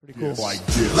Pretty cool. Let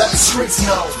the streets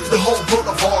know the whole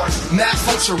boulevard. Matt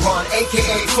Fulcher run,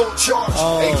 a.k.a. Full Charge,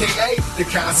 a.k.a. the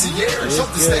concierge. Hope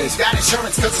the stage got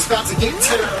insurance because it's about to get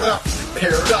teared up.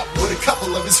 Paired up with a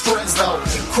couple of his friends, though.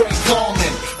 Craig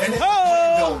Coleman and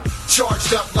Wendell.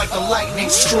 Charged up like the lightning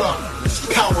struck.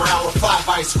 Power Hour 5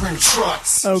 ice cream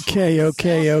trucks. Okay.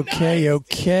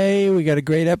 We got a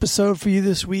great episode for you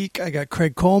this week. I got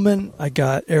Craig Coleman. I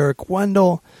got Eric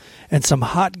Wendell and some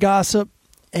hot gossip.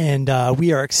 And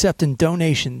we are accepting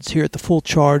donations here at the Full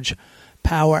Charge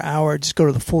Power Hour. Just go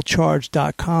to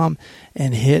thefullcharge.com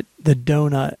and hit the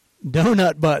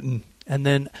donut button. And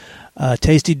then a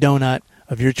tasty donut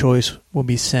of your choice will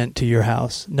be sent to your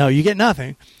house. No, you get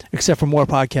nothing except for more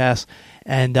podcasts.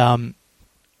 And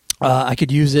I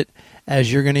could use it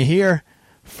as you're going to hear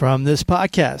from this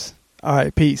podcast. All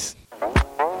right, peace.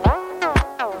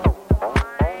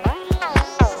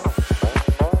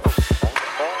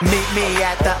 Meet me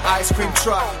at the ice cream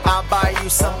truck. I'll buy you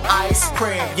some ice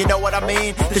cream. You know what I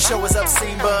mean? The show is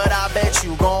obscene, but I bet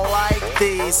you gon' like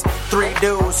these three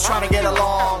dudes trying to get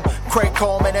along. Craig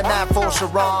Coleman and Matt Fulcher.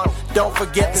 Don't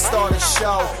forget to start the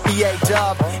show. EA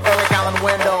Dub, Eric Allen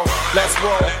Wendell. Let's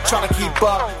roll, trying to keep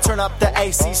up. Turn up the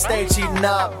AC stage, eating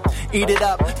up. Eat it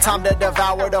up, time to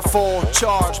devour the Full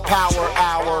Charge Power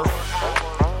Hour.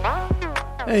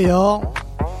 Hey, y'all.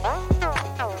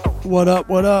 What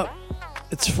up?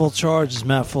 It's Full Charge. It's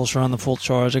Matt Fulcher on the Full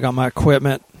Charge. I got my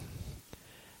equipment.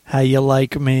 How you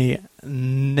like me?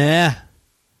 Nah.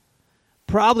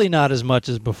 Probably not as much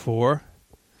as before.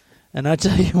 And I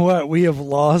tell you what, we have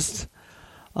lost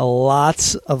a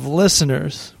lots of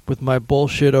listeners with my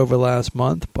bullshit over last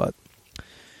month. But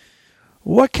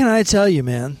what can I tell you,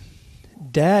 man?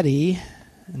 Daddy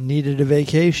needed a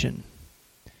vacation.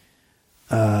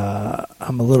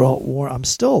 I'm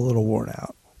still a little worn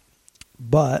out.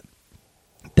 But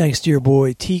thanks to your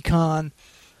boy T-Con,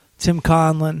 Tim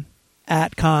Conlon,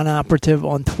 at Con Operative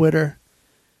on Twitter.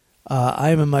 I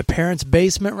am in my parents'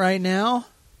 basement right now.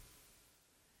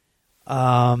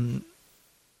 And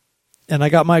I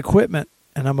got my equipment,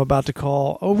 and I'm about to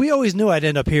call. Oh, we always knew I'd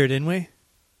end up here, didn't we?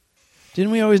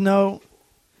 Didn't we always know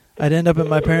I'd end up in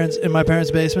my parents'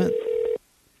 basement?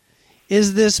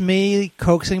 Is this me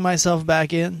coaxing myself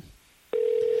back in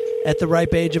at the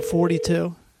ripe age of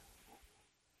 42?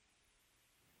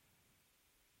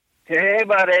 Hey,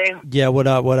 buddy. Yeah, what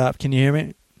up? Can you hear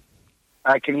me?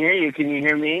 I can hear you. Can you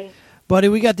hear me? Buddy,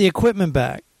 we got the equipment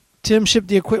back. Tim shipped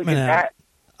the equipment out. That.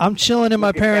 I'm chilling in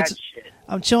my parents'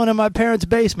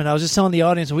 basement. I was just telling the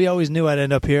audience we always knew I'd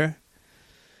end up here.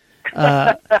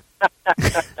 And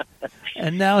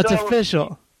now it's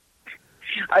official.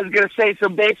 I was going to say, so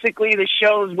basically the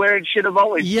show is where it should have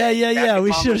always been. Yeah.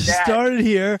 We should have started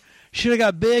here, should have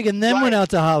got big, and then went out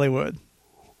to Hollywood.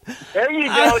 There you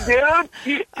go,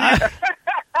 dude.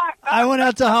 I went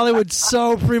out to Hollywood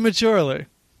so prematurely.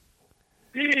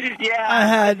 Yeah,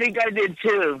 I think I did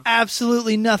too.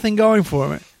 Absolutely nothing going for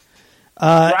me.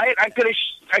 Right? I could have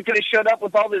showed up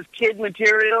with all this kid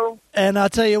material. And I'll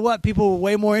tell you what, people were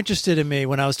way more interested in me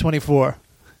when I was 24.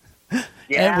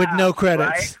 Yeah, and with no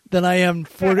credits than I am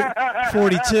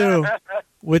 42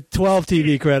 with 12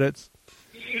 TV credits.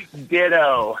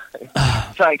 Ditto.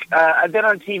 It's like, I've been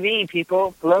on TV,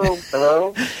 people.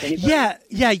 Hello. Anybody?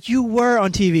 Yeah, you were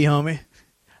on TV, homie.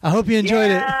 I hope you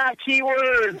enjoyed it. Yeah,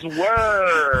 keywords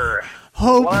were.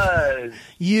 Hope was.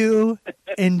 You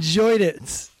enjoyed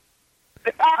it.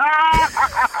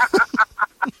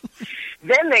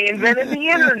 Then they invented the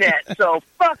internet, so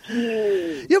fuck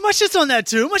you. Yeah, my shit's on that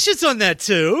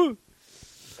too.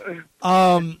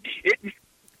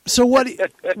 So what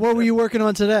were you working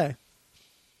on today?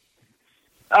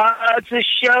 It's a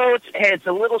show. It's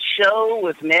a little show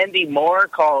with Mandy Moore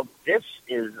called This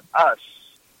Is Us.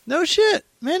 No shit.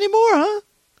 Mandy Moore, huh?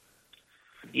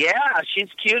 Yeah, she's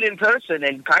cute in person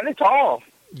and kind of tall.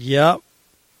 Yep.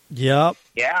 Yeah.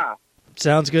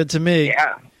 Sounds good to me.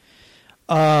 Yeah.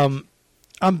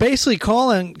 I'm basically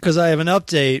calling because I have an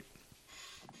update.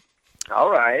 All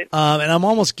right. And I'm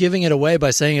almost giving it away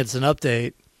by saying it's an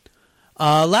update.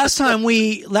 Last time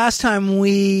we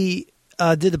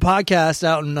did the podcast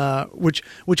out in which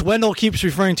Wendell keeps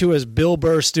referring to as Bill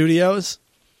Burr Studios.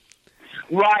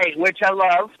 Right, which I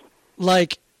love.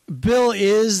 Like Bill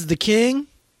is the king.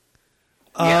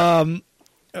 Yeah.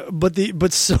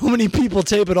 But so many people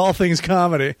tape at All Things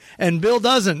Comedy, and Bill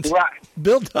doesn't. Right.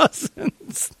 Bill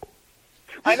doesn't.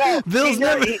 I know. Bill's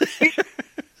never.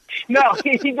 No,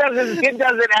 he doesn't. He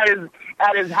does it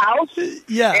at his house.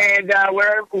 Yeah. And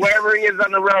wherever he is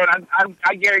on the road,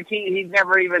 I guarantee he's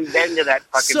never even been to that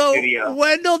fucking studio. So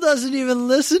Wendell doesn't even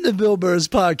listen to Bill Burr's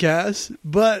podcast,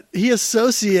 but he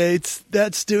associates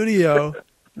that studio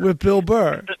with Bill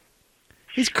Burr.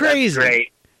 He's crazy. That's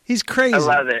great. He's crazy. I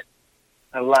love it.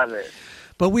 I love it.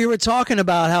 But we were talking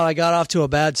about how I got off to a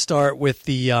bad start with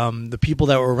the people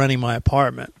that were renting my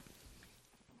apartment.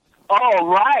 Oh,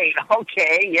 right.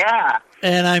 Okay, yeah.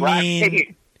 And I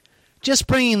mean, just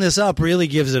bringing this up really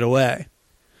gives it away.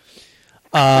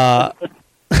 About,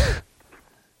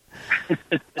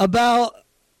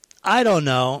 I don't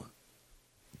know,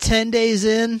 10 days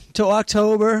in to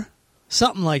October,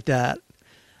 something like that,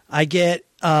 I get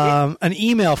an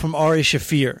email from Ari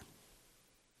Shaffir.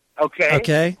 Okay.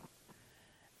 Okay?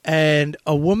 And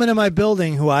a woman in my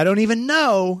building who I don't even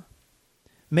know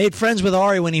made friends with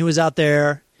Ari when he was out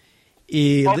there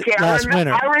last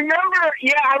winter.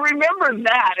 I remember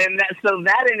that, and so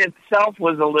that in itself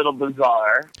was a little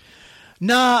bizarre.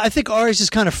 Nah, I think Ari's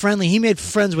just kind of friendly. He made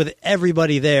friends with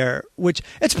everybody there, which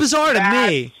it's bizarre to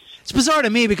me. It's bizarre to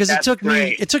me because it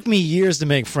took me years to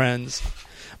make friends.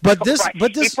 But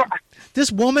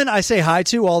this woman I say hi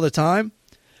to all the time,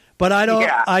 but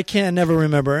I can't never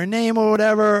remember her name or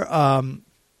whatever.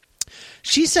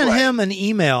 She sent him an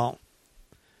email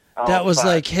that was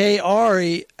like, "Hey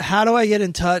Ari, how do I get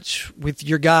in touch with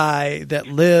your guy that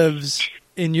lives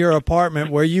in your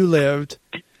apartment where you lived?"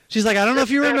 She's like, "I don't know if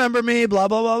you remember me, blah,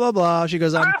 blah, blah, blah, blah." She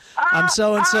goes, I'm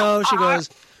so-and-so.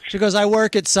 She goes, "I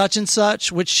work at such and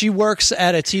such," which she works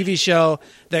at a TV show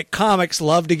that comics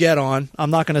love to get on. I'm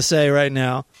not going to say right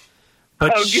now.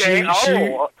 But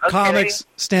comics,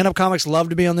 stand-up comics love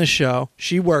to be on this show.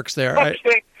 She works there. Okay.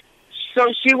 Right? So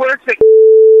she works at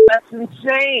that's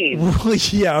insane.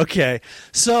 Yeah, okay.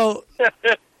 So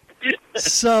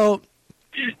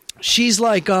she's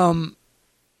like,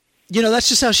 that's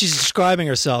just how she's describing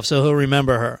herself, so he'll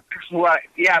remember her. Right,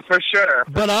 yeah, for sure.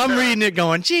 But I'm reading it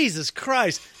going, Jesus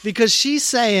Christ, because she's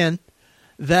saying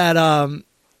that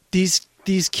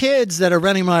these kids that are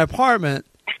renting my apartment,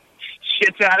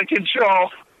 shit's out of control,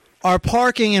 are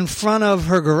parking in front of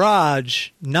her garage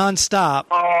nonstop.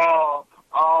 Oh.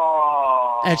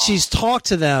 And she's talked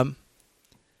to them,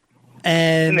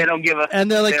 and they don't give a. And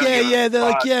they're like,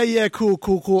 yeah,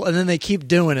 cool, and then they keep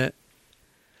doing it.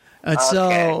 And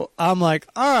so I'm like,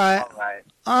 all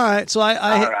right. So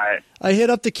I hit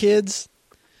up the kids,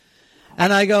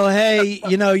 and I go, "Hey,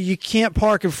 you can't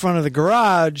park in front of the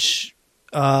garage.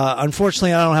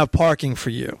 Unfortunately, I don't have parking for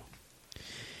you."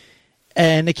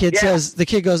 And the kid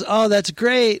goes, "Oh, that's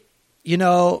great.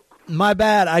 My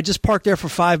bad. I just parked there for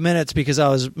 5 minutes because I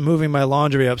was moving my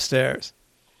laundry upstairs."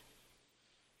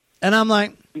 And I'm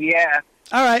like, "Yeah,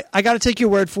 all right. I got to take your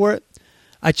word for it."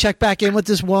 I check back in with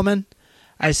this woman.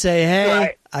 I say,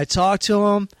 "Hey," I talk to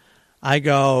him. I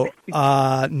go,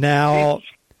 now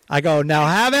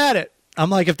have at it. I'm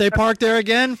like, if they park there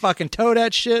again, fucking tow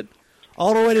that shit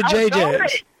all the way to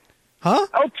JJ's. Huh?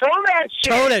 Oh, tow that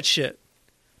shit.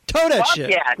 Tow that shit.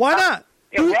 Yeah. Why not?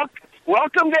 Yeah,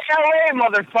 welcome to LA,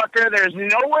 motherfucker. There's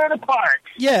nowhere to park.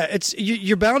 Yeah,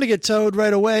 you're bound to get towed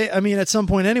right away. I mean, at some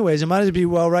point anyways. It might as well be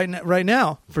right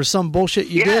now for some bullshit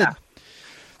you did.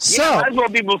 So, might as well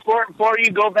be before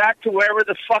you go back to wherever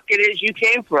the fuck it is you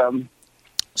came from.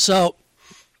 So,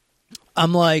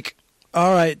 I'm like,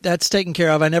 all right, that's taken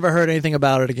care of. I never heard anything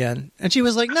about it again. And she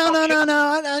was like, no,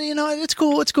 it's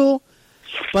cool.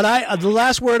 But the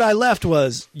last word I left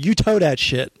was, "You tow that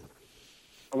shit."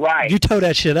 Right. You tow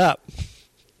that shit up.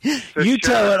 You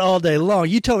tow it all day long.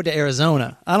 You tow it to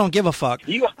Arizona. I don't give a fuck.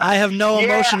 I have no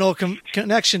emotional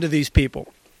connection to these people.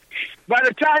 By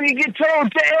the time you get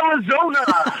towed to Arizona.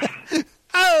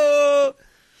 Oh.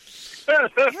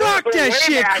 Rock that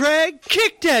shit, Craig.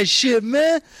 Kick that shit,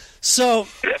 man. So,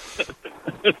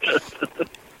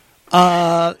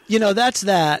 that's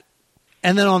that.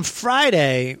 And then on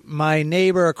Friday, my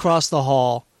neighbor across the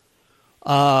hall.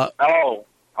 Our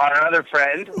other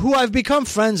friend. Who I've become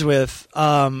friends with.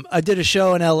 I did a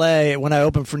show in L.A. when I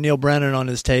opened for Neil Brennan on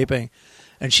his taping.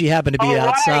 And she happened to be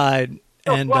outside.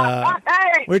 And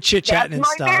we're chit-chatting and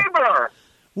stuff. Neighbor.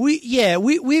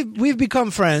 We've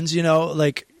become friends,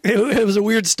 like it was a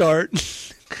weird start.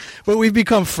 But we've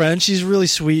become friends. She's a really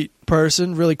sweet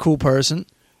person, really cool person.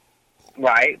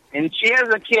 Right. And she has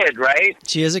a kid, right?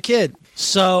 She has a kid.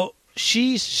 So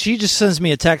she just sends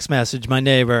me a text message, my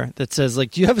neighbor, that says,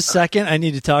 like, "Do you have a second? I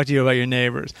need to talk to you about your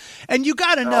neighbors." And you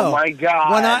got to know. Oh, my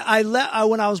God.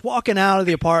 When I was walking out of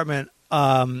the apartment,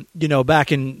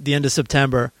 back in the end of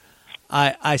September,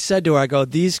 I said to her, I go,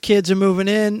 "These kids are moving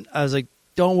in." I was like,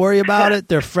 "Don't worry about it.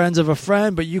 They're friends of a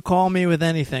friend, but you call me with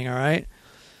anything, all right?"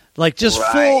 Like, just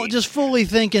fully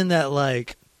thinking that,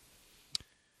 like,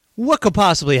 what could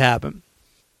possibly happen?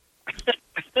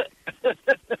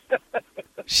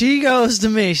 She says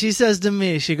to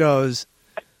me, she goes,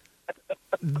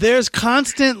 there's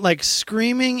constant like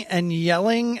screaming and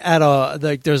yelling at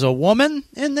there's a woman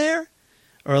in there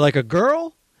or like a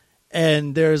girl,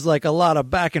 and there's like a lot of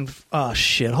back and oh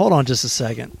shit, hold on just a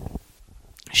second.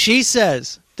 She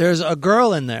says there's a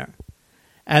girl in there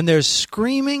and there's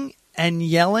screaming and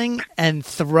yelling and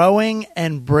throwing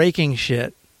and breaking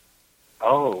shit.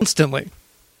 Oh.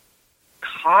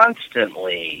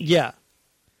 Constantly. Yeah.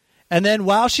 And then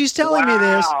while she's telling me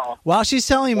this,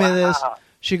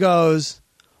 she goes,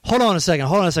 hold on a second,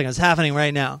 it's happening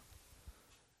right now.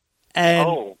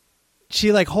 And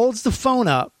she like holds the phone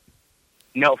up.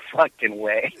 No fucking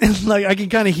way. And like I can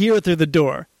kind of hear it through the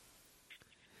door.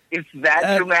 It's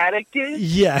that dramatic, dude?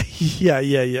 Yeah.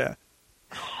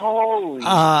 Holy you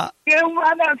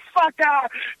motherfucker!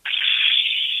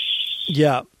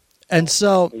 Yeah. And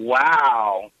so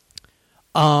Wow.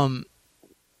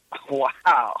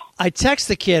 I text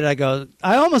the kid.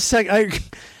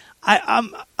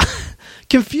 I'm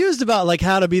confused about like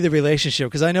how to be the relationship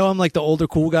because I know I'm like the older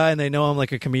cool guy and they know I'm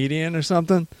like a comedian or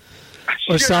something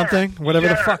whatever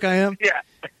the fuck I am. Yeah.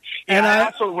 And I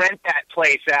also rent that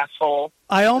place, asshole.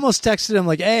 I almost texted him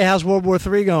like, "Hey, how's World War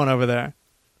III going over there?"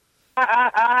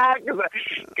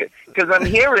 Because I'm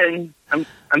hearing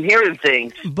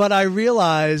things. But I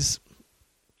realize,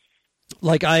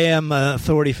 like, I am an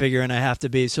authority figure and I have to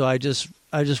be. So I just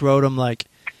wrote him like,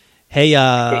 "Hey,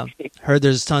 heard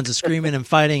there's tons of screaming and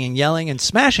fighting and yelling and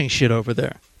smashing shit over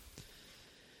there."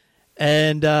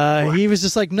 And he was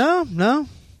just like, "No."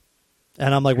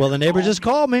 And I'm like, "Well, the neighbor just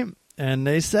called me and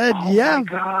they said, yeah." My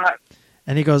God.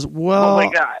 And he goes, "Well, oh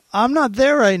my God. I'm not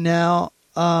there right now.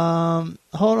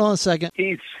 Hold on a second."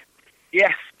 He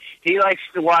likes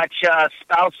to watch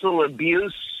spousal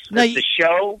abuse at the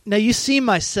show. Now you see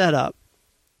my setup.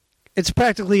 It's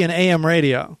practically an AM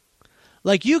radio.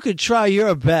 Like you could try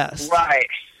your best. Right.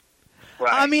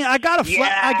 I mean, I got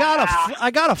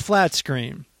a flat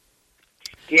screen.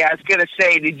 Yeah, I was gonna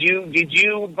say, did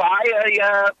you buy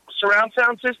a surround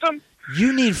sound system?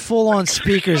 You need full on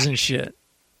speakers and shit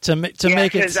to make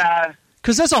it.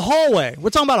 Because that's a hallway. We're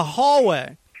talking about a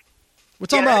hallway. We're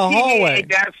talking about a hallway.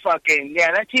 That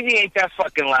TV ain't that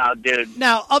fucking loud, dude.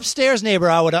 Now, upstairs neighbor,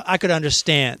 I could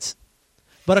understand,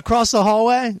 but across the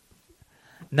hallway,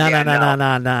 nah.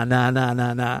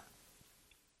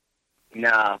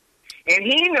 No, and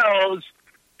he knows.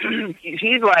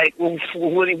 He's like, well,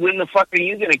 when the fuck are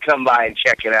you going to come by and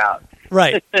check it out?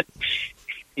 Right.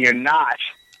 You're not.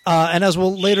 And as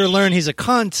we'll later learn, he's a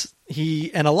cunt.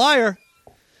 And a liar.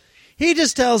 He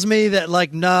just tells me that,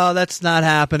 like, no, that's not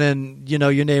happening. You know,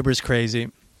 your neighbor's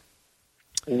crazy.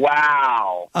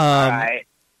 Wow. All right.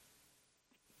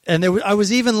 And I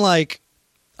was even like,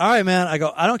 all right, man. I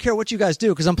go, I don't care what you guys do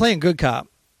because I'm playing good cop.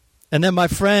 And then my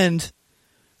friend,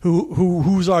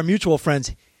 who's our mutual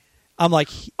friends, I'm like,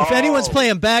 if anyone's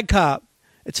playing bad cop,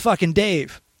 it's fucking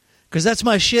Dave. Because that's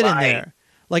my shit in there.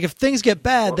 Like, if things get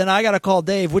bad, then I got to call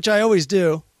Dave, which I always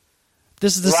do.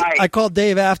 I called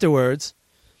Dave afterwards.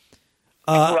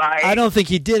 I don't think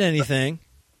he did anything.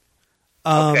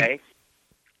 Okay.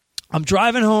 I'm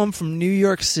driving home from New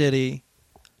York City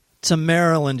to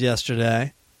Maryland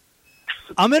yesterday.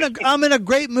 I'm in a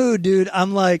great mood, dude.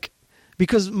 I'm like,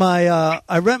 because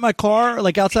I rent my car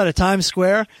like outside of Times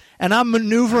Square, and I'm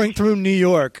maneuvering through New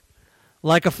York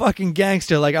like a fucking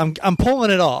gangster. Like I'm pulling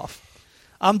it off.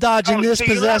 I'm dodging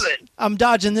I'm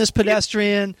dodging this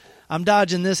pedestrian. I'm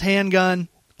dodging this handgun.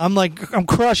 I'm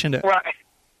crushing it. Right.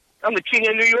 I'm the king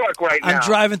of New York right now. I'm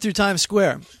driving through Times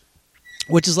Square,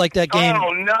 which is like that game. Oh,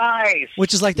 nice.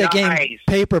 Which is like that game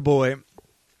Paperboy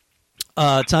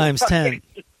times 10.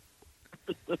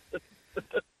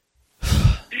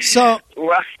 So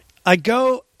I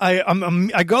go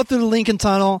through the Lincoln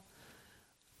Tunnel.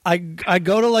 I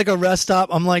go to like a rest stop.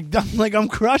 I'm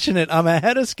crushing it. I'm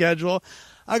ahead of schedule.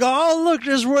 I go, oh look,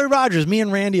 there's Roy Rogers. Me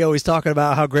and Randy always talking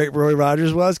about how great Roy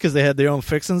Rogers was because they had their own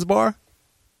fixins bar.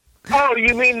 Oh,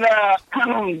 you mean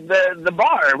the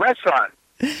bar restaurant?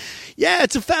 Yeah,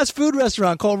 it's a fast food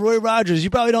restaurant called Roy Rogers. You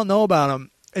probably don't know about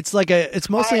them. It's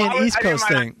mostly an East Coast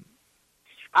thing.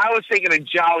 I was thinking of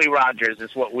Jolly Rogers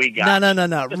is what we got.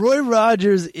 No. Roy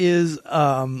Rogers is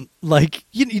do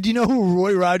you know who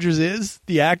Roy Rogers is?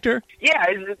 The actor? Yeah,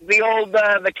 the old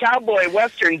the cowboy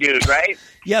western dude, right?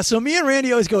 Yeah, so me and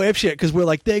Randy always go apeshit because we're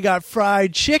like, they got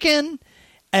fried chicken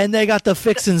and they got the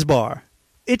fixins bar.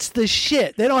 It's the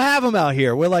shit. They don't have them out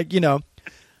here. We're like,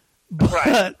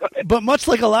 but much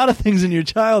like a lot of things in your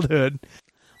childhood,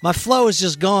 my flow is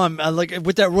just gone. Like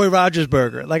with that Roy Rogers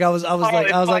burger. Like I was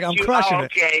like, I'm crushing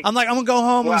it. I'm like, I'm gonna go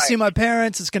home. I'm gonna see my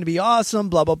parents. It's gonna be awesome.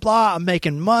 Blah blah blah. I'm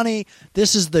making money.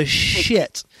 This is the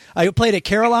shit. I played at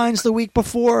Caroline's the week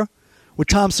before with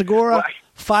Tom Segura.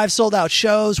 5 sold-out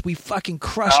shows. We fucking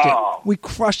crushed it. We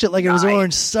crushed it like it was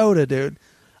orange soda, dude.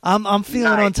 I'm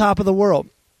feeling on top of the world.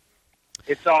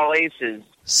 It's all aces.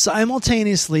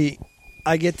 Simultaneously,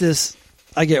 I get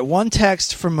one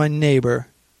text from my neighbor.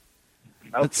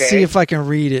 Okay. Let's see if I can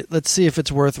read it. Let's see if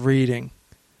it's worth reading.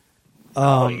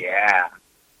 Yeah.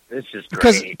 This is great.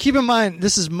 Because keep in mind,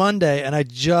 this is Monday, and I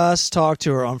just talked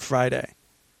to her on Friday.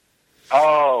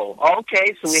 Oh,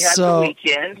 okay. So we had the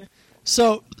weekend.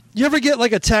 So you ever get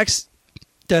like a text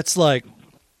that's like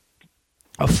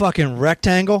a fucking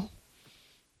rectangle?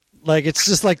 Like it's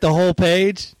just like the whole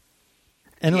page?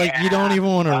 And like you don't even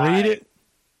want to read it?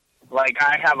 Like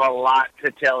I have a lot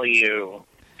to tell you.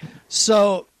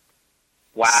 So,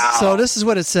 wow. So this is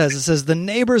what it says. It says the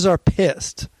neighbors are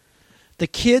pissed. The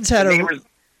kids had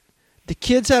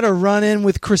a run-in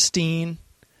with Christine.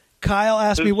 Kyle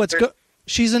asked me what's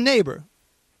She's a neighbor.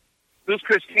 Who's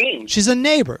Christine? She's a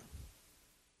neighbor.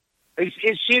 Is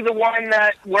she the one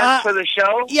that works for the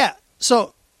show? Yeah.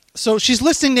 So she's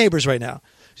listing neighbors right now.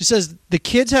 She says the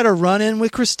kids had a run-in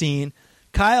with Christine.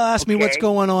 Kyle asked me what's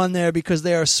going on there because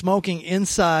they are smoking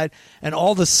inside and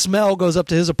all the smell goes up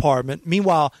to his apartment.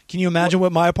 Meanwhile, can you imagine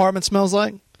what my apartment smells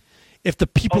like? If the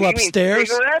people upstairs... Mean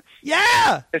cigarettes?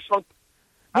 Yeah!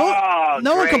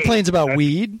 No one complains about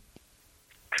weed.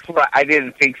 I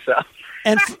didn't think so.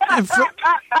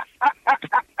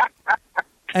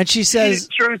 And she says...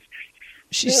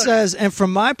 She says, and for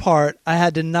my part, I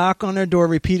had to knock on their door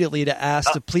repeatedly to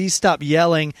ask to please stop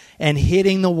yelling and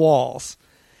hitting the walls.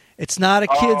 It's not a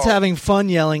kids having fun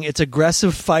yelling. It's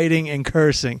aggressive fighting and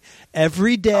cursing.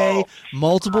 Every day,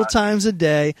 multiple times a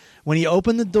day. When he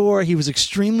opened the door, he was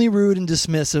extremely rude and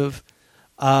dismissive.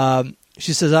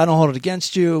 She says, I don't hold it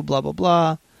against you, blah, blah,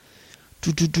 blah.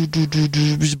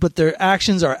 But their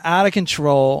actions are out of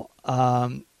control.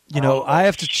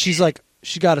 She's like,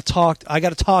 I got to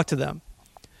talk to them.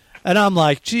 And I'm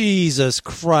like, Jesus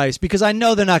Christ, because I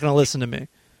know they're not going to listen to me.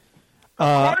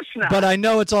 Of course not. But I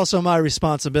know it's also my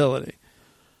responsibility.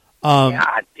 God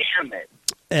damn it.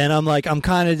 And I'm like, I'm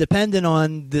kind of dependent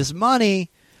on this money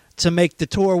to make the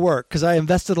tour work because I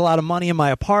invested a lot of money in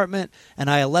my apartment and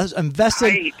I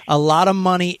invested a lot of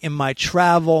money in my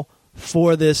travel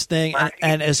for this thing.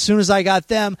 And as soon as I got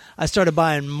them, I started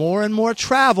buying more and more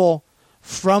travel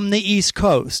from the East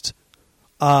Coast.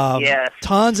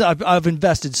 Tons. I've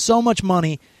invested so much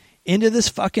money into this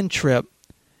fucking trip.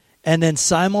 And then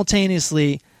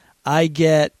simultaneously, I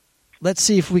get, let's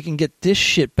see if we can get this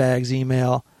shitbag's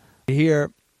email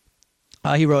here.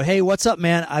 He wrote, hey, what's up,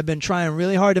 man? I've been trying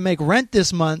really hard to make rent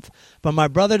this month, but my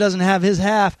brother doesn't have his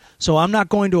half, so I'm not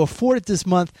going to afford it this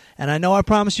month. And I know I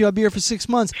promised you I'll be here for 6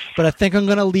 months, but I think I'm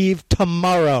going to leave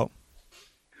tomorrow.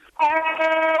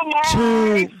 Oh,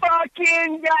 my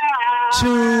fucking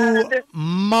God.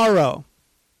 Tomorrow.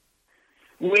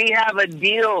 We have a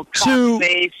deal,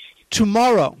 cockface.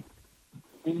 Tomorrow.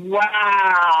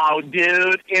 Wow,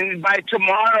 dude. And by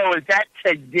tomorrow, is that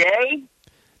today?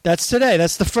 That's today.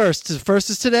 That's the first. The first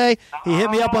is today. He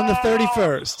hit me up on the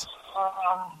 31st.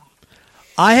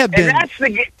 I have been... And that's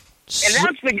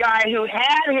the guy who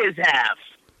had his half.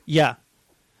 Yeah.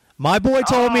 My boy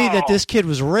told me that this kid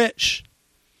was rich.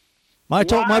 My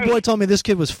boy told me this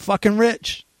kid was fucking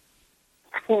rich.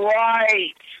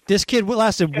 Right. This kid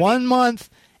lasted 1 month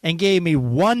and gave me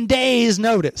 1 day's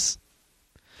notice.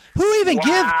 Who even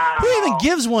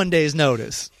gives 1 day's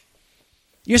notice?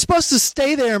 You're supposed to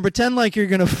stay there and pretend like you're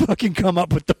going to fucking come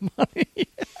up with the money.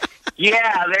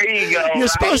 Yeah, there you go. You're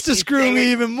supposed to screw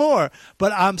me even more.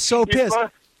 But I'm so pissed.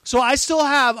 So I still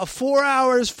have 4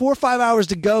 or 5 hours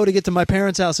to go to get to my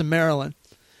parents' house in Maryland.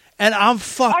 And I'm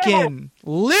fucking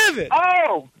livid.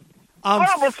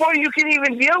 Before you can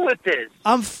even deal with this.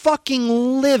 I'm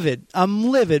fucking livid.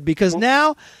 I'm livid because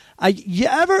now you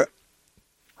ever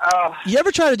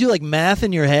try to do like math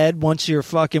in your head once you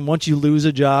lose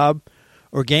a job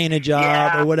or gain a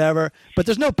job or whatever, but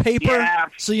there's no paper,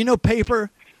 so you know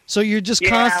paper, so you're just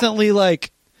constantly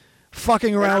like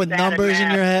fucking around with numbers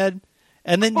in your head,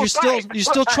 and then you're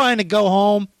still trying to go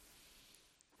home,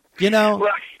 you know.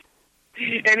 Right.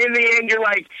 And in the end, you're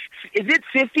like, is it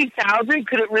 50,000?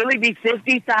 Could it really be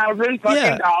 50,000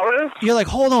 fucking dollars? You're like,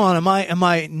 hold on, am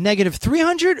I negative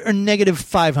 300 or negative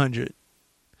 500?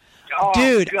 Oh,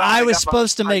 dude, God, I was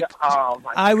supposed to make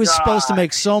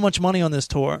so much money on this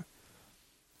tour.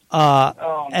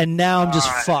 And now I'm just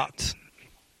fucked.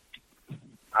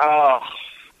 Oh,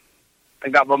 I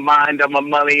got my mind on my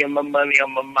money and my money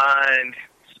on my mind.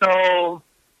 So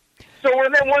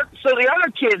the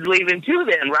other kid's leaving too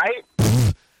then, right?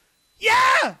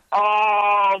 Yeah!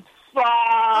 Oh, fuck.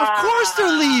 Of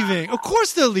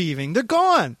course they're leaving. They're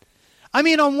gone. I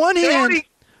mean, on one hand,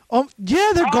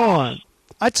 Yeah, they're gone.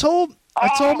 I told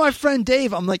my friend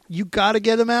Dave, I'm like, you got to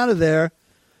get them out of there.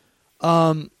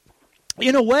 In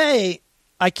a way,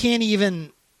 I can't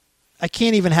even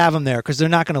have them there because they're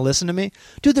not going to listen to me,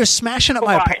 dude. They're smashing up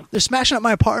my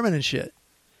apartment and shit.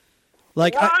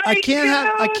 Like I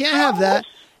can't have that,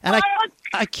 and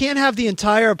I can't have the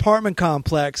entire apartment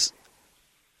complex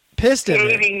pissed at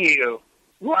me. Hating you,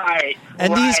 right?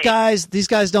 And these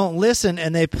guys don't listen,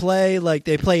 and they play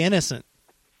innocent.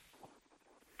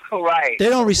 Right. They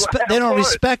don't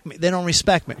respect me. They don't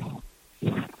respect me.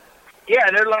 Yeah,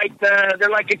 they're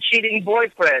like a cheating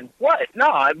boyfriend. What? No,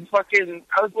 I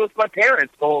was with my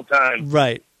parents the whole time.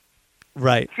 Right.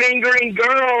 Fingering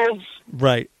girls.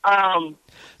 Right.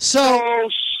 So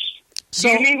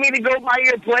you need me to go by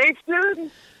your place,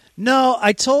 dude? No,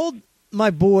 I told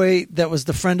my boy that was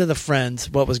the friend of the friends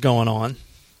what was going on.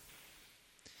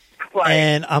 Right.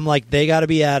 And I'm like, they got to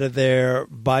be out of there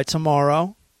by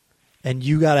tomorrow, and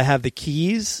you got to have the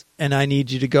keys, and I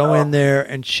need you to go in there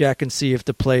and check and see if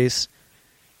the place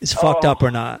is fucked up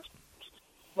or not.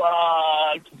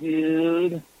 Fuck,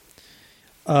 dude.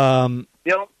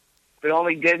 The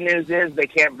only good news is they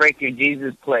can't break your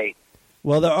Jesus plate.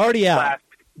 Well, they're already out.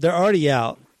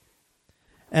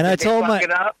 And I told fuck it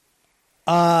up?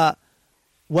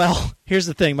 Well, here's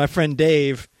the thing. My friend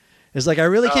Dave is like, I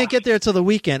really can't get there till the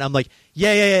weekend. I'm like,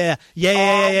 yeah.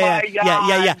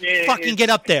 Dude. Fucking get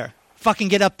up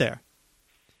there.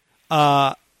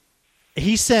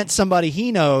 He sent somebody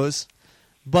he knows,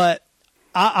 but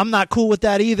I'm not cool with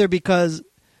that either because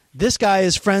this guy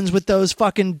is friends with those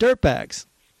fucking dirtbags.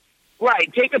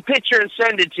 Right. Take a picture and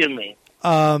send it to me.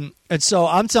 And so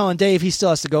I'm telling Dave he still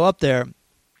has to go up there.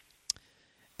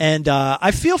 And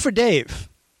I feel for Dave.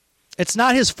 It's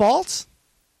not his fault.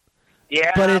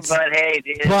 Yeah, but hey,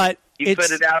 dude, you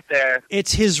put it out there.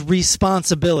 It's his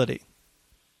responsibility.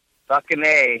 Fucking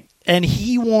A. And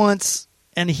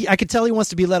I could tell he wants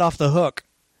to be let off the hook.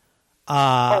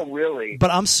 Oh, really?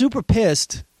 But I'm super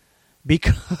pissed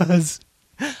because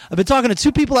I've been talking to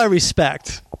two people I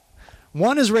respect.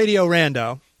 One is Radio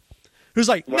Rando, who's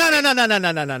like, no.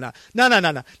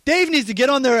 Dave needs to get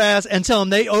on their ass and tell them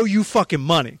they owe you fucking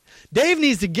money. Dave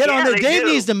needs to get on there. Dave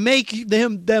needs to make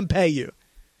them pay you.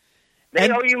 They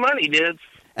owe you money, dude.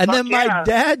 And then my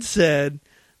dad said,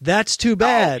 that's too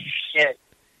bad. Oh, shit.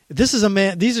 This is a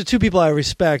man. These are two people I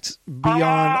respect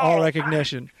beyond all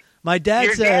recognition. My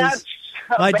dad says.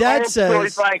 My dad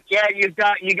says. Like, yeah, you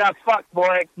got fucked,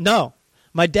 boy. No,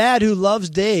 my dad, who loves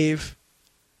Dave,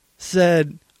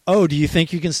 said, "Oh, do you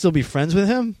think you can still be friends with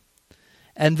him?"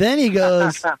 And then he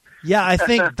goes, "Yeah, I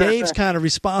think Dave's kind of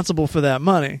responsible for that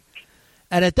money."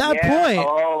 And at that point,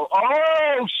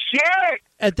 shit!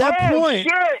 At that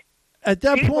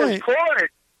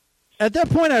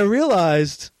point, I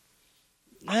realized.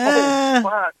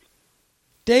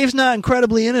 Dave's not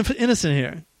incredibly innocent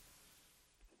here.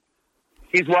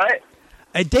 He's what?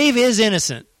 Dave is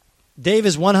innocent. Dave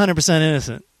is 100%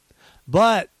 innocent.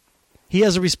 But he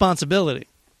has a responsibility.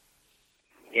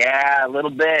 Yeah, a little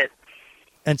bit.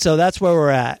 And so that's where we're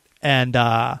at. And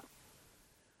I'm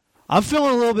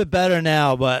feeling a little bit better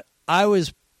now, but I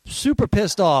was super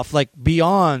pissed off, like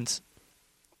beyond,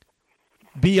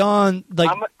 like,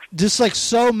 just like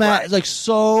so mad, like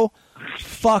so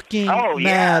fucking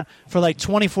mad for like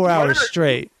 24 hours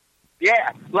straight.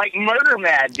 Yeah, like murder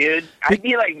mad, dude. I'd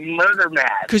be like murder mad.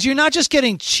 Because you're not just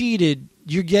getting cheated,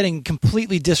 you're getting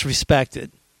completely disrespected.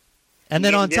 And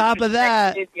then on top of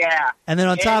that, and then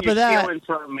on top of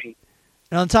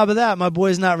that, my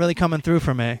boy's not really coming through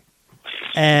for me.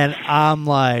 And I'm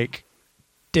like,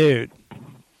 dude,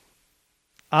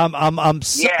 I'm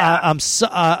still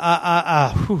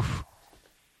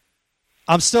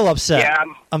upset. Yeah,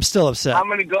 I'm still upset. I'm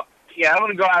gonna go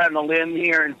out on a limb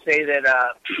here and say that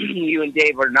you and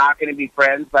Dave are not going to be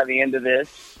friends by the end of this,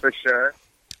 for sure.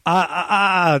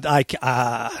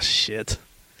 Shit.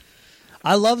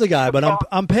 I love the guy, but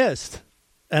I'm pissed,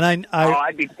 and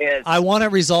I'd be pissed. I want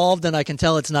it resolved, and I can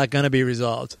tell it's not going to be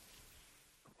resolved.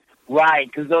 Right,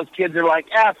 because those kids are like,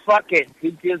 fuck it,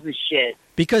 who gives a shit?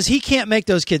 Because he can't make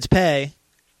those kids pay.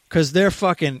 Because they're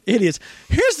fucking idiots.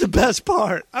 Here's the best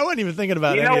part. I wasn't even thinking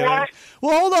about it. You know what?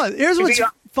 Well, hold on. Here's what's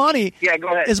funny. Yeah, go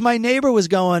ahead. Is my neighbor was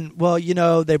going, well,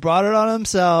 they brought it on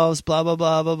themselves, blah, blah,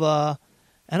 blah, blah, blah.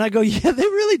 And I go, yeah, they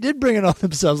really did bring it on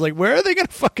themselves. Like, where are they going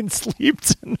to fucking sleep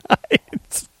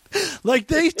tonight? Like,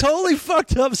 they totally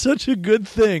fucked up such a good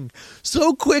thing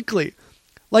so quickly.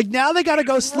 Like, now they got to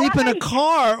go sleep in a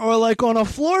car or, like, on a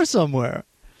floor somewhere.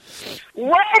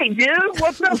 Right, dude.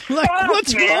 What the like, fuck,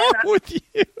 what's man? wrong with you?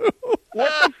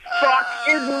 What the fuck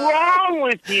is wrong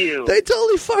with you? They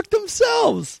totally fucked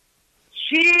themselves.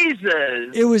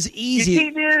 It was easy. You see,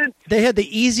 dude? They had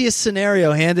the easiest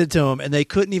scenario handed to them, and they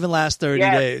couldn't even last 30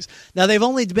 days. Now, they've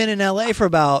only been in L.A. for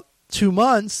about 2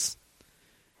 months,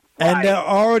 and they're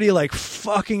already, like,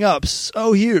 fucking up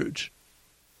so huge.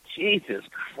 Jesus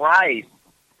Christ.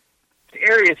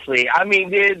 Seriously. I mean,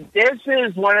 dude, this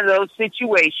is one of those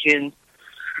situations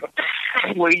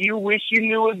where you wish you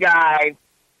knew a guy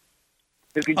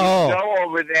who could just go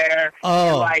over there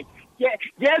and, like,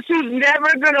 guess who's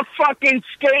never gonna fucking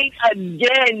skate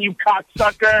again, you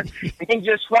cocksucker, and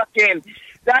just fucking,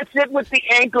 that's it with the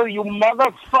ankle, you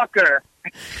motherfucker.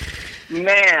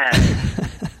 Man.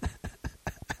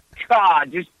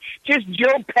 God, just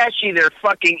Joe Pesci their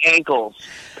fucking ankles.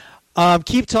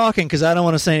 Keep talking, because I don't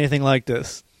want to say anything like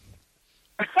this.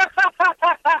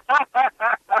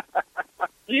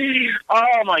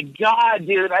 Oh my God,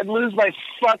 dude, I'd lose my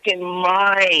fucking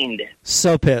mind.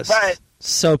 So pissed. But,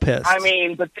 so pissed. I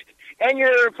mean, and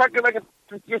you're fucking like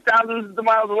you're thousands of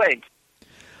miles away.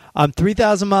 I'm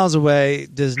 3,000 miles away.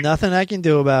 There's nothing I can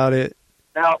do about it.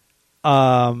 No.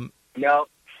 No.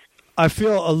 I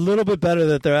feel a little bit better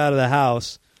that they're out of the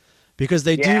house, because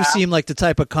they do seem like the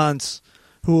type of cunts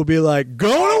who will be like,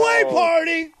 going away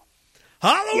party,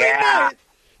 Halloween night.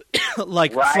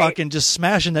 Like fucking just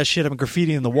smashing that shit up and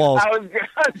graffiti in the walls. I was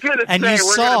gonna and say,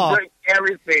 we're gonna break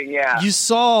everything, You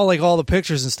saw like all the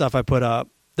pictures and stuff I put up.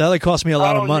 That like cost me a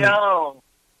lot of money.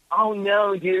 Oh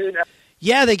no, dude.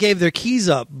 Yeah, they gave their keys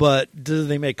up, but do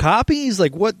they make copies?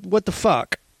 Like what the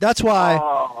fuck? That's why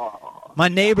my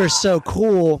neighbor's so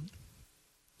cool.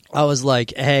 I was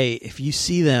like, hey, if you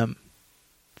see them,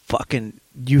 fucking,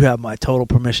 you have my total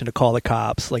permission to call the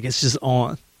cops. Like, it's just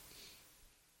on.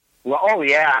 Well, oh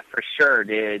yeah, for sure,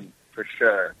 dude. For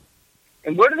sure.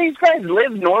 And where do these guys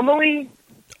live normally?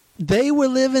 They were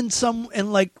living in some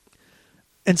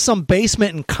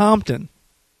basement in Compton.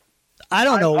 I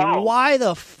don't know why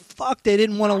the fuck they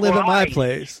didn't want to live at my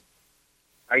place.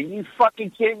 Are you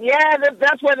fucking kidding? Yeah,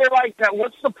 that's why they're like that.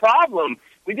 What's the problem?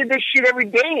 We did this shit every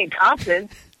day in Compton.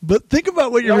 But think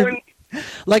about what you're...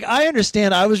 Like, I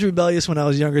understand I was rebellious when I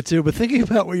was younger, too, but thinking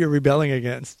about what you're rebelling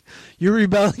against. You're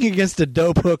rebelling against a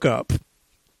dope hookup.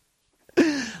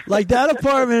 Like, that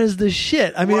apartment is the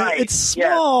shit. I mean, it's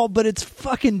small, but it's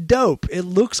fucking dope. It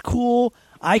looks cool.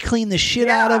 I cleaned the shit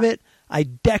out of it. I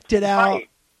decked it out. Right.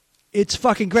 It's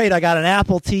fucking great. I got an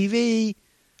Apple TV.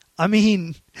 I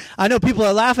mean, I know people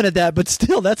are laughing at that, but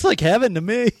still, that's like heaven to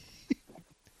me.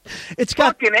 It's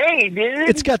got fucking A, dude.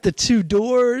 It's got the 2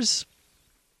 doors.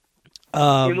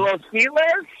 Los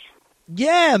Feliz?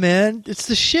 Yeah, man. It's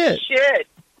the shit.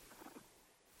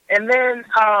 And then,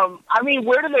 I mean,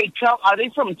 where do they come? Are they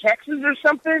from Texas or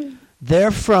something?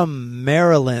 They're from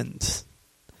Maryland.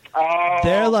 Oh,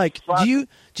 they're like, fuck.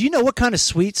 do you know what kind of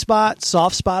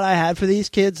soft spot I had for these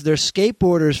kids? They're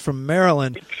skateboarders from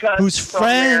Maryland who's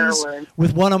friends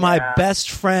with one of my best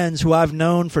friends who I've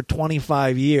known for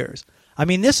 25 years. I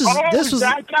mean, this was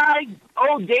that guy.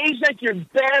 Oh, Dave's like your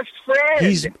best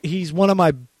friend. He's one of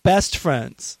my best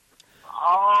friends.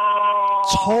 Oh,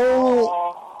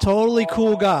 totally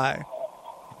cool guy.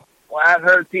 Well, that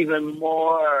hurts even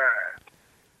more.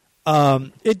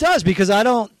 It does, because I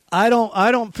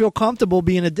don't feel comfortable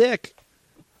being a dick.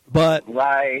 But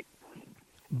I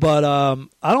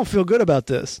don't feel good about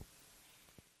this.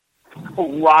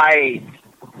 Right.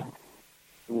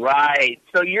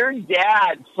 So your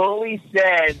dad fully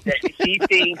said that he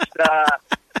thinks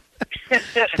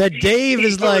that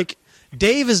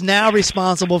Dave is now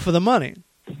responsible for the money.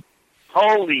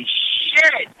 Holy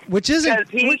shit! Which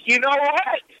isn't. You know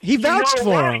what? He vouched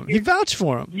for him. He vouched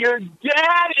for him. Your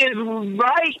dad is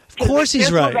right. Of course he's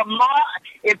right.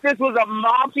 If this was a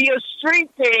mafia street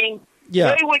thing,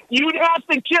 you'd have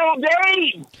to kill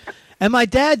Dave. And my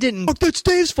dad didn't. Look, that's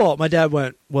Dave's fault. My dad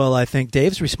went, well, I think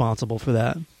Dave's responsible for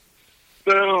that.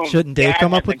 Boom. Shouldn't Dave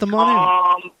come up with the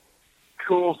money?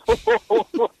 Cool.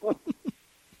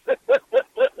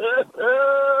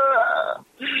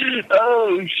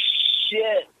 Oh,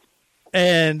 shit.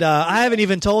 And I haven't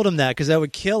even told him that, because that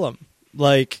would kill him.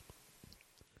 Like,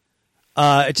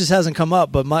 it just hasn't come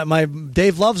up. But my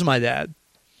Dave loves my dad.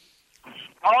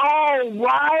 Oh,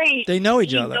 right. They know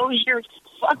each other. He knows your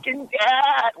fucking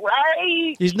dad,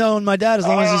 right? He's known my dad as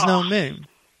long as he's known me.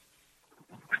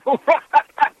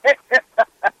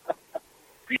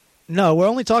 No, we're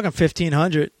only talking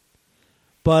 1,500.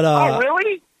 But oh,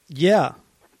 really? Yeah.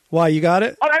 Why, you got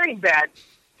it? Oh, that ain't bad.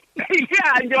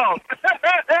 Yeah, I don't.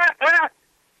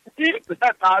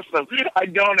 That's awesome. I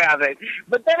don't have it.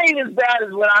 But that ain't as bad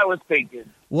as what I was thinking.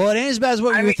 Well, it ain't as bad as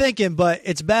what you were thinking, but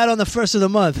it's bad on the first of the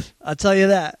month. I'll tell you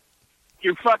that.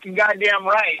 You're fucking goddamn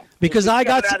right. Because I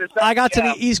got to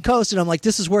Yeah. the East Coast, and I'm like,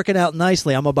 this is working out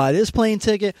nicely. I'm going to buy this plane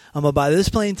ticket. I'm going to buy this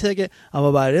plane ticket. I'm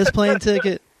going to buy this plane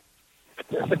ticket.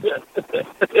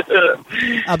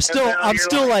 I'm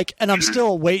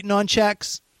still waiting on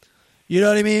checks. You know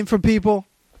what I mean, from people?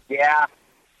 Yeah.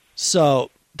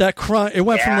 So that crunch, it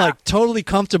went from like totally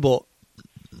comfortable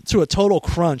to a total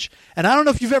crunch. And I don't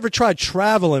know if you've ever tried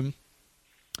traveling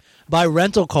by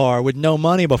rental car with no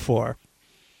money before.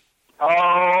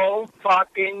 Oh,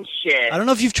 fucking shit. I don't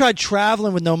know if you've tried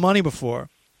traveling with no money before.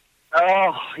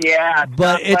 Oh, yeah.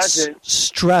 But it's pleasant.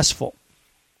 stressful.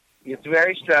 It's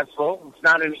very stressful. It's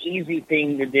not an easy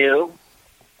thing to do.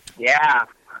 Yeah.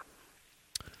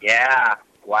 Yeah.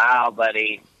 Wow,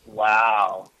 buddy.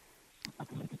 Wow.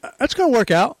 That's going to work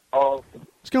out. Oh,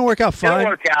 It's going to work out fine. it'll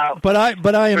work out. But I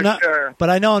am For not. sure. But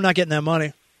I know I'm not getting that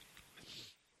money.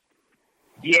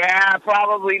 Yeah,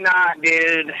 probably not,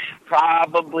 dude.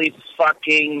 Probably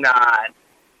fucking not.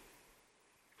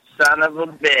 Son of a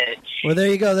bitch. Well, there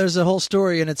you go. There's a whole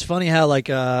story, and it's funny how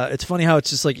it's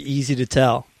just like easy to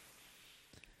tell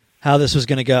how this was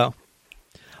going to go.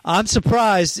 I'm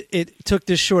surprised it took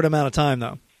this short amount of time,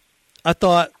 though. I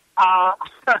thought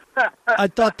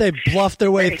they bluffed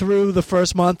their way through the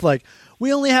first month. Like,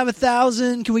 we only have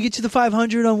 1,000. Can we get you the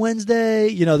 500 on Wednesday?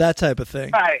 You know, that type of thing.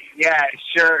 Right. Yeah.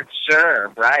 Sure.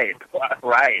 Right.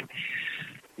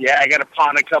 Yeah, I got to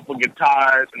pawn a couple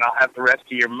guitars, and I'll have the rest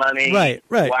of your money. Right.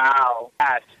 Wow.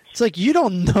 It's like you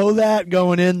don't know that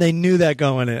going in. They knew that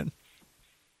going in.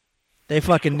 They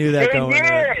fucking knew that going in.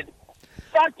 They did.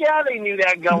 Fuck yeah, they knew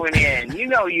that going in. You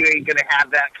know you ain't going to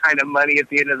have that kind of money at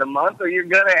the end of the month, or you're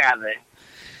going to have it.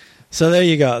 So there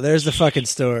you go. There's the fucking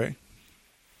story.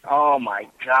 Oh, my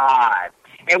God.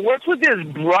 And what's with his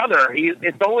brother?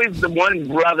 It's always the one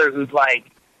brother who's like,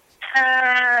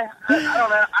 I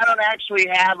don't actually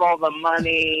have all the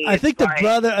money. I think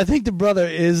the brother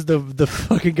is the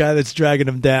fucking guy that's dragging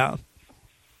him down.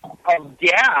 Oh,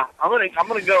 yeah. I'm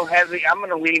gonna go heavy. I'm going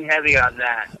to lean heavy on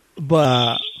that.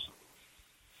 But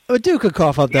a dude could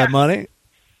cough up that money.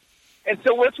 And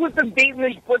so what's with the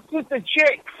what's with the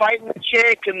chick? Fighting the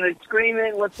chick and the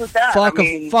screaming? What's with that?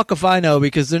 Fuck if I know,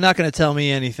 because they're not going to tell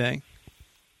me anything.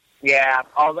 Yeah,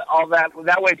 all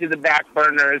that went to the back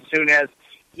burner as soon as,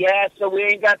 so we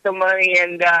ain't got the money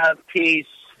and peace.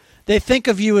 They think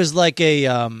of you as like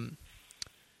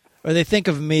or they think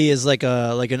of me as like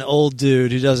an old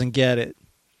dude who doesn't get it.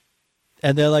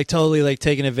 And they're like totally like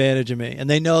taking advantage of me. And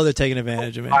they know they're taking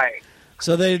advantage of me. Right.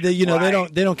 So they they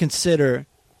don't consider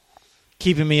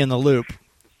keeping me in the loop.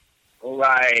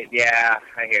 Right, yeah,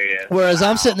 I hear you. Whereas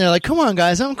I'm sitting there like, come on,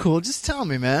 guys, I'm cool. Just tell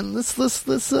me, man. Let's.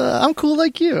 I'm cool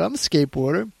like you. I'm a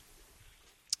skateboarder.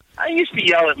 I used to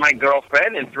yell at my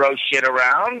girlfriend and throw shit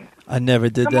around. I never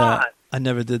did Come that. on. I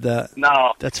never did that.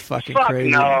 No. That's fucking Fuck crazy.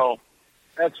 no.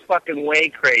 That's fucking way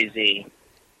crazy.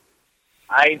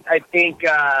 I think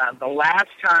the last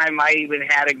time I even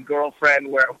had a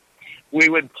girlfriend where we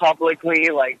would publicly,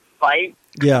 like, fight.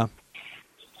 Yeah.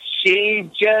 She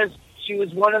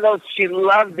was one of those, she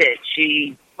loved it.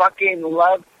 She fucking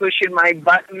loved pushing my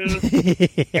buttons.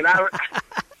 and I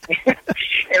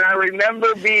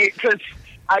remember because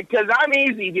I'm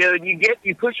easy, dude.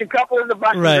 You push a couple of the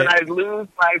buttons and I lose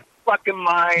my fucking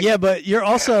mind. Yeah, but you're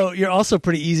also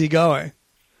pretty easygoing.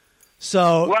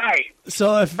 So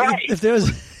So if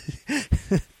there's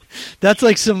that's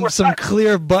like some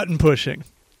clear button pushing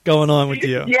going on with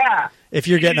you. Yeah. If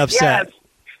you're getting upset. Yes.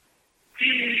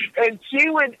 And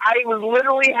I was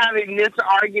literally having this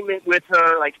argument with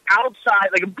her, like, outside,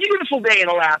 like a beautiful day in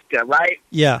Alaska, right?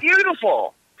 Yeah.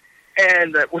 Beautiful.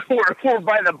 And we're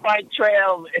by the bike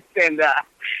trail, and the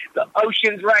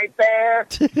ocean's right there.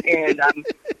 And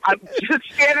I'm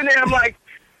just standing there, I'm like,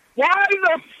 why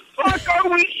the fuck are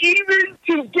we even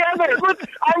together? Look,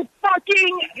 I'm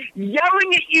fucking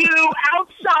yelling at you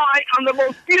outside on the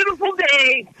most beautiful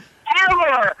day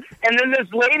ever. And then this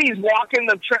lady's walking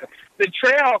the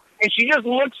trail, and she just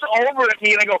looks over at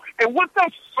me, and I go, "Hey, what the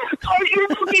fuck are you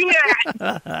looking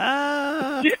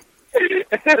at?"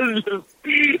 It's just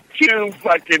too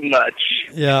fucking much.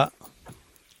 Yeah.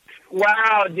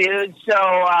 Wow, dude. So,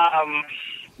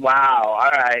 wow.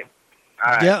 All right.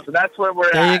 Yep. So that's where we're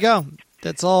at. There you go.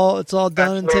 It's all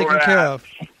done and taken care of.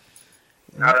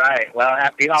 All right. Well,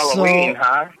 happy Halloween,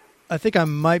 huh? I think I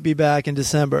might be back in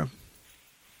December.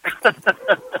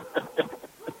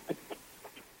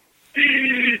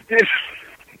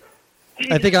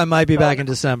 I think I might be back in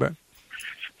December.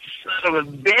 Son of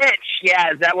a bitch.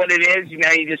 Yeah, is that what it is?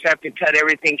 Now you just have to cut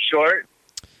everything short?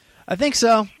 I think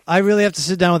so. I really have to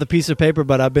sit down with a piece of paper,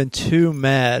 but I've been too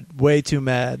mad, way too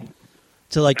mad,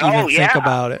 to like even think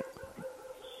about it.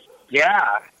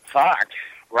 Yeah. Fuck.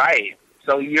 Right.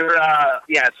 So you're,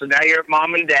 so now you're at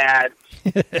mom and dad.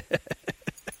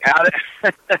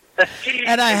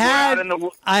 And I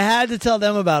had to tell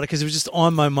them about it because it was just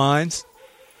on my mind.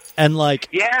 And, like,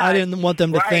 I didn't want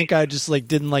them to think I just, like,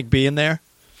 didn't like being there.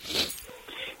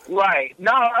 Right.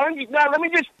 No, let me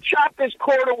just chop this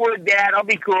cord of wood, Dad. I'll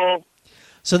be cool.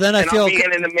 So then I'll be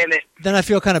in a minute. Then I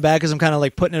feel kind of bad because I'm kind of,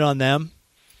 like, putting it on them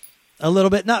a little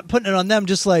bit. Not putting it on them,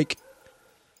 just, like,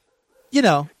 you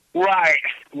know. Right.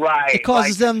 It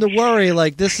causes them to worry,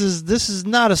 like, this is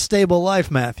not a stable life,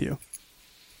 Matthew.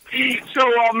 So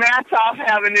while Matt's off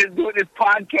doing his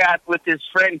podcast with his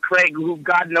friend Craig, who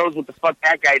God knows what the fuck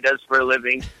that guy does for a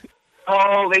living.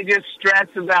 Oh, they just stress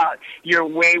about your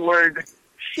wayward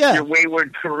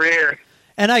career.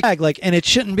 And and it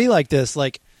shouldn't be like this.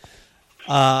 Like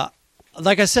I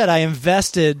said, I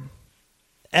invested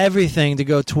everything to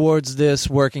go towards this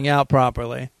working out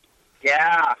properly.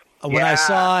 Yeah. When I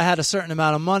saw I had a certain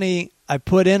amount of money, I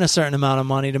put in a certain amount of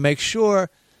money to make sure.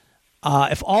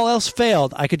 If all else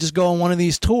failed, I could just go on one of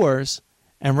these tours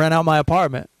and rent out my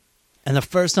apartment. And the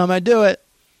first time I do it...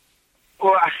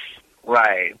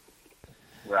 Right.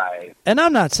 And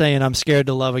I'm not saying I'm scared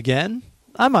to love again.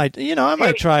 I might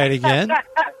try it again.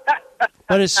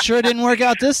 But it sure didn't work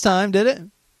out this time, did it?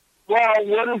 Well,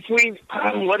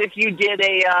 what if you did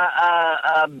the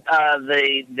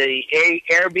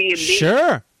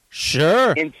Airbnb?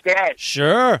 Sure. Instead.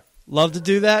 Sure. Love to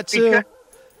do that, too.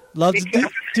 Love to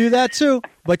do that, too.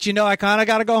 But, I kind of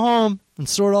got to go home and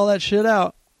sort all that shit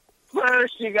out.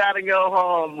 First, you got to go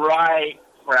home. Right.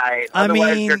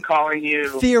 Otherwise, they're calling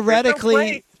you.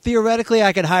 Theoretically,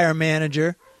 I could hire a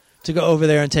manager to go over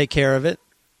there and take care of it.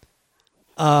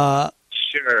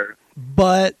 Sure.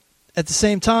 But at the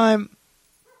same time,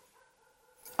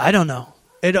 I don't know.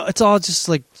 It's all just,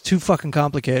 like, too fucking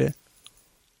complicated.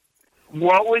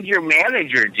 What would your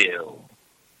manager do?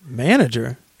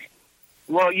 Manager?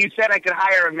 Well, you said I could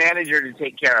hire a manager to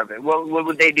take care of it. What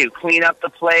would they do? Clean up the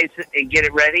place and get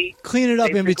it ready? Clean it up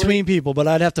basically? In between people, but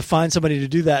I'd have to find somebody to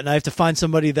do that, and I have to find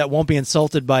somebody that won't be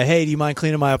insulted by, hey, do you mind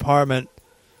cleaning my apartment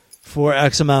for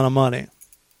X amount of money?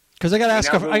 Because I got to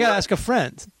ask a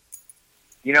friend.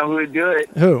 You know who would do it?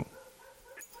 Who?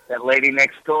 That lady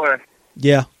next door.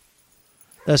 Yeah,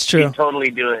 that's true. She'd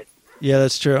totally do it. Yeah,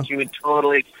 that's true. She would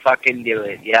totally fucking do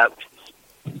it. Yep.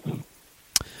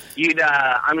 You'd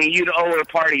owe her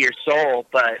part of your soul,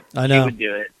 but I know. She would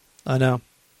do it. I know.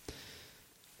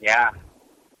 Yeah.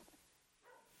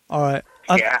 All right.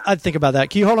 I'd think about that.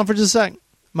 Can you hold on for just a second?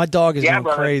 My dog is going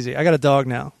crazy. I got a dog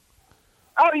now.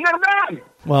 Oh, you got a dog?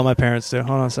 Well, my parents do.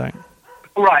 Hold on a second.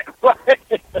 Right.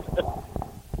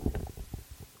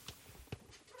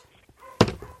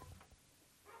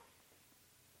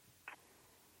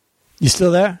 You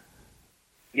still there?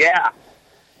 Yeah.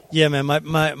 Yeah, man.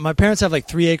 My parents have like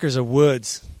 3 acres of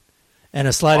woods and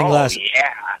a sliding glass.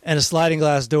 Yeah. And a sliding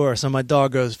glass door, so my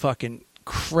dog goes fucking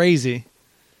crazy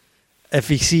if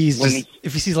he sees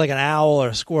like an owl or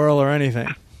a squirrel or anything.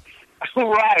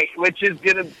 Right, which is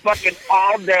gonna fucking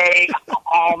all day,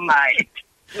 all night.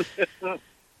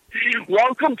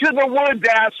 Welcome to the woods,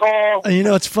 asshole. And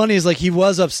what's funny is like he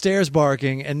was upstairs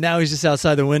barking, and now he's just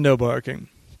outside the window barking.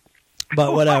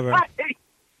 But whatever. Right.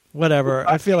 Whatever.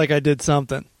 I feel like I did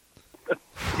something.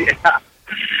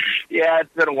 Yeah,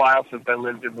 it's been a while since I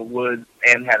lived in the woods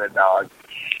and had a dog.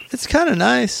 It's kind of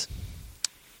nice.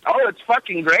 Oh, it's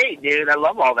fucking great, dude. I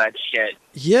love all that shit.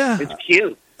 Yeah. It's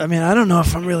cute. I mean, I don't know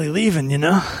if I'm really leaving,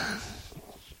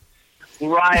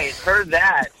 Right. Heard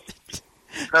that.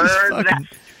 Heard that.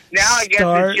 Now I guess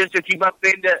it's just to keep up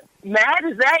into... Matt,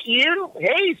 is that you?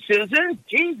 Hey, Susan.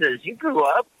 Jesus, you grew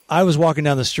up. I was walking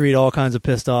down the street all kinds of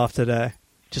pissed off today.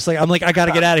 Just like, I'm like, I got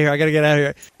to get out of here. I got to get out of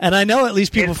here. And I know at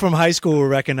least people from high school were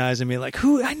recognizing me. Like,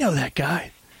 who? I know that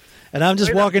guy. And I'm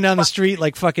just walking down the street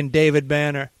like fucking David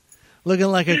Banner. Looking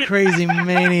like a crazy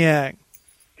maniac.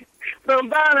 Did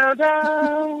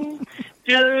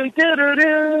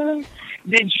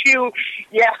you...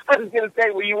 Yeah, I was going to say,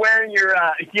 were you wearing your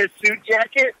suit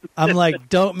jacket? I'm like,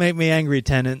 don't make me angry,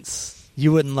 tenants.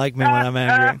 You wouldn't like me when I'm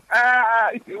angry.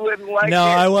 You wouldn't like No, it.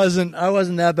 I wasn't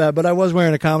that bad, but I was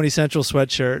wearing a Comedy Central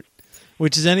sweatshirt,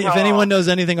 which is if anyone knows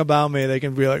anything about me, they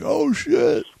can be like, oh,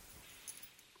 shit.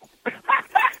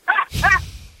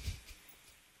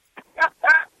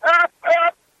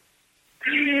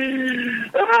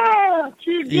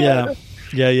 Yeah.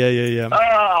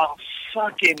 Oh,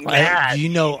 fucking mad.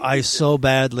 I so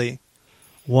badly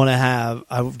want to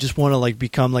I just want to like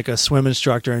become like a swim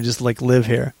instructor and just like live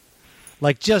here.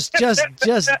 Like just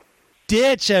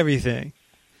ditch everything.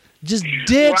 Just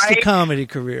ditch the comedy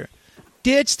career.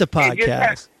 Ditch the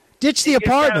podcast. Ditch the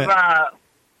apartment.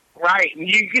 Right.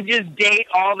 You could just date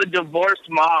all the divorced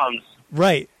moms.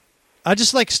 Right. I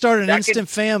just start an instant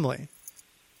family.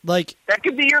 Like that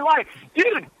could be your life.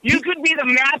 Dude, you could be the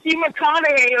Matthew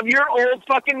McConaughey of your old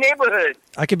fucking neighborhood.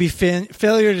 I could be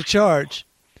failure to charge.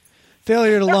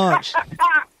 Failure to launch.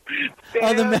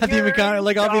 The Matthew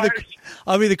McConaughey.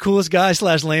 I'll be the coolest guy /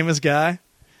 lamest guy.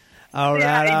 All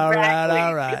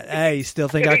right. Hey, you still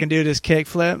think I can do this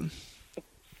kickflip?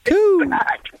 Cool.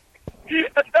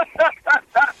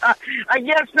 I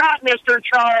guess not, Mr.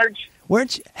 Charge.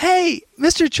 Hey,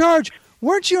 Mr. Charge,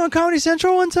 weren't you on Comedy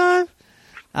Central one time?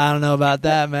 I don't know about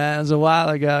that, man. It was a while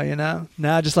ago, you know.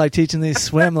 Now I just like teaching these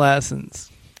swim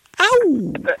lessons.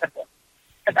 Ow!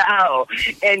 Ow!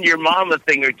 And your mom a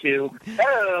thing or two.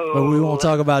 Oh. But we won't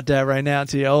talk about that right now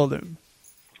until you're older.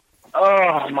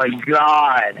 Oh, my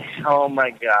God.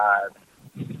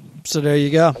 So there you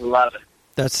go. I love it.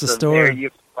 That's the so story. There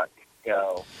you fucking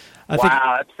go.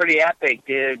 Wow, that's pretty epic,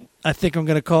 dude. I think I'm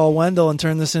going to call Wendell and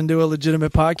turn this into a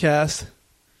legitimate podcast.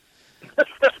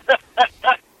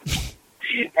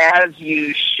 As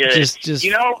you should. Just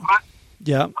you know,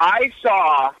 I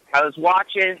was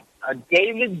watching a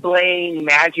David Blaine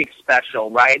magic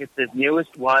special, right? It's his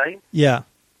newest one. Yeah.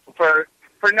 For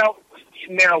no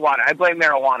marijuana. I blame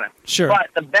marijuana. Sure. But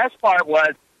the best part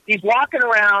was he's walking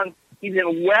around, he's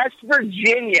in West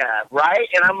Virginia, right?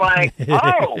 And I'm like,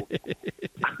 oh.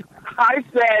 I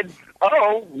said,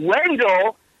 oh,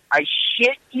 Wendell, I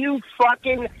shit you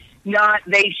fucking not.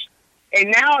 And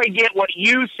now I get what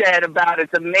you said about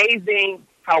it's amazing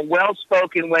how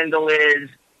well-spoken Wendell is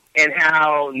and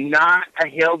how not a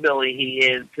hillbilly he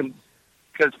is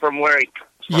because from where he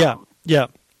comes from. Yeah.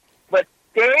 But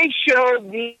they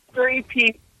showed these three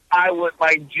people.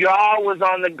 My jaw was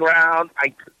on the ground. I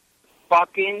couldn't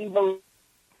fucking believe.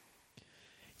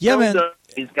 Yeah, man.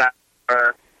 He's got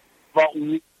her, but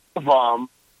one of them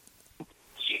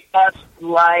just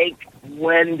like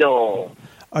Wendell.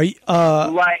 Are you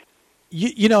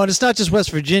You know, and it's not just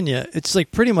West Virginia. It's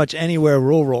like pretty much anywhere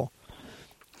rural.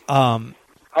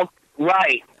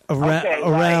 Right.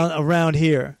 Around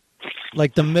here,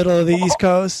 like the middle of the East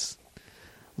Coast.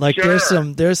 Like sure.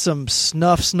 there's some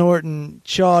snuff snorting,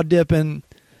 chaw dipping,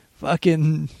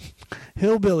 fucking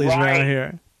hillbillies around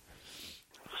here.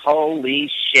 Holy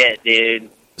shit, dude!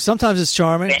 Sometimes it's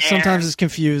charming, Man. sometimes it's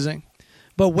confusing,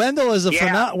 but Wendell is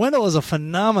a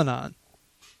phenomenon.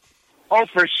 Oh,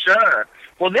 for sure.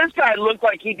 Well, this guy looked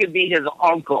like he could be his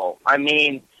uncle. I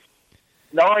mean,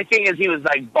 the only thing is he was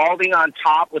like balding on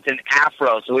top with an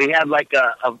afro. So he had like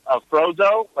a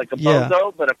frozo, like a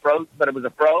bozo, but it was a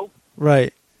fro.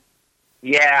 Right.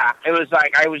 Yeah, it was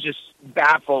like I was just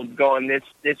baffled going, this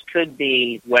could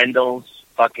be Wendell's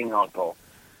fucking uncle.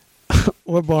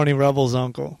 Or Barney Rubble's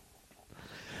uncle.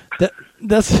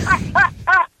 That's...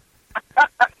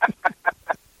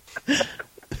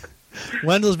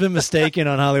 Wendell's been mistaken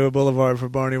on Hollywood Boulevard for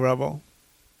Barney Rubble.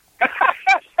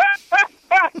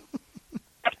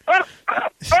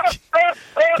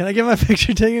 Can I get my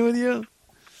picture taken with you?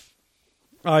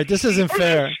 All right, this isn't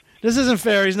fair.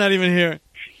 He's not even here.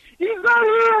 He's not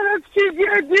here. That's too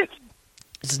good, dude.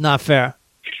 This is not fair.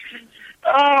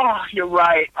 Oh, you're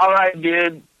right. All right,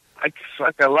 dude. I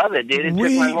love it, dude. It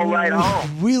took my whole ride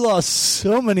home. We lost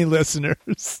so many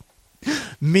listeners.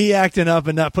 Me acting up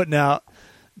and not putting out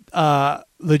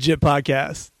legit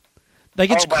podcasts. Like,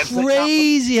 it's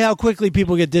crazy how quickly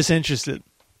people get disinterested.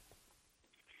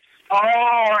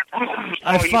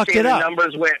 I fucked it up. The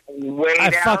numbers went way down?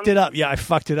 I fucked it up. Yeah, I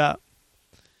fucked it up.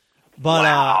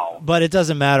 But but it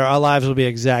doesn't matter. Our lives will be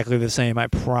exactly the same, I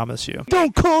promise you.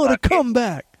 Don't call it a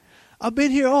comeback. I've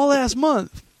been here all last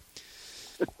month.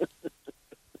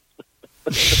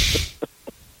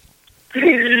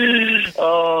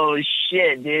 Oh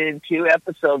shit, dude! 2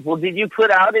 episodes. Well, did you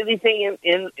put out anything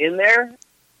in there?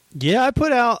 Yeah,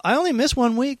 I only missed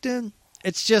 1 week, dude.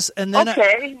 It's just, and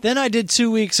then I did 2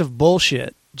 weeks of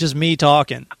bullshit, just me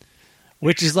talking,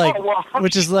 which is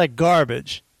like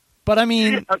garbage. But I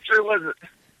mean, I'm sure it wasn't.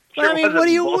 What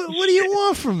do you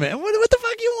want from me? What the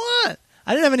fuck you want?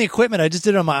 I didn't have any equipment. I just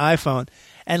did it on my iPhone.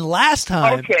 And last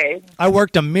time, I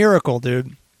worked a miracle,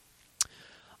 dude.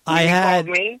 I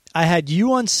had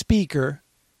you on speaker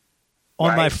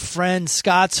on my friend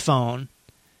Scott's phone,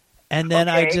 and then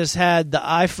I just had the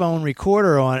iPhone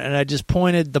recorder on, and I just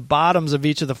pointed the bottoms of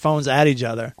each of the phones at each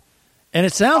other, and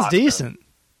it sounds decent.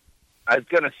 I was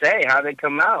gonna say, how'd it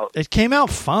come out? It came out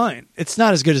fine. It's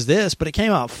not as good as this, but it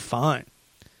came out fine.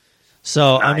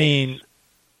 So nice. I mean,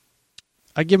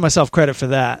 I give myself credit for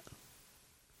that.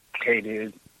 Okay,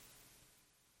 dude.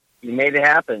 You made it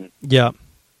happen. Yeah.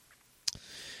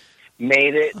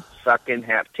 Made it fucking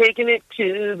have taken it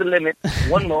to the limit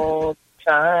one more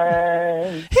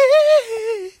time.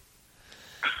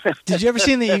 Did you ever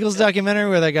see in the Eagles documentary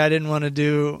where that guy didn't want to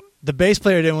do, the bass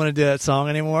player didn't want to do that song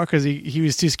anymore because he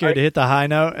was too scared to hit the high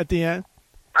note at the end?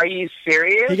 Are you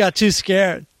serious? He got too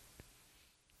scared.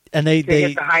 And they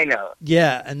hit the high note.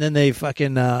 Yeah, and then they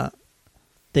fucking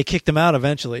they kicked him out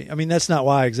eventually. I mean, that's not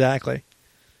why exactly.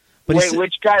 But wait,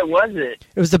 which guy was it?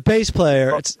 It was the bass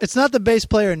player. It's not the bass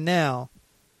player now.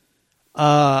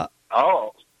 So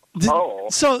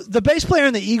the bass player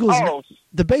in the Eagles.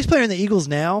 The bass player in the Eagles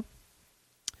now.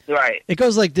 Right. It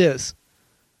goes like this.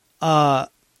 The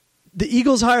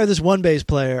Eagles hire this one bass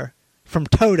player from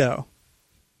Toto.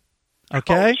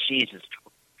 Okay. Oh, Jesus.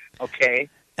 Okay.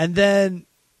 And then,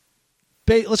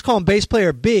 let's call him bass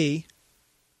player B.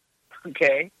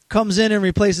 Okay. Comes in and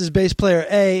replaces bass player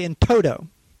A in Toto.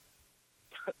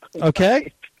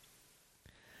 Okay?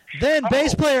 Then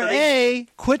bass player A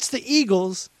quits the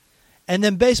Eagles, and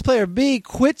then bass player B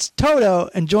quits Toto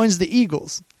and joins the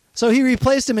Eagles. So he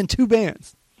replaced him in two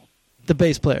bands, the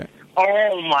bass player.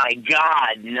 Oh, my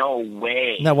God. No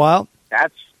way. Isn't that wild?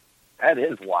 That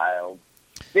is wild.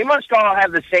 They must all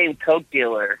have the same coke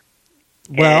dealer.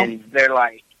 Well, and they're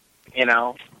like, you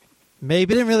know.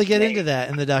 Maybe didn't really get into that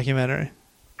in the documentary.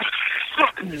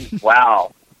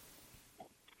 Wow.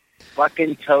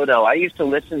 Fucking Toto. I used to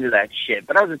listen to that shit,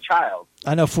 but I was a child.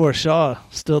 I know Forrest Shaw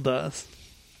still does.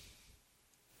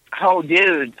 Oh,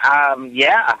 dude.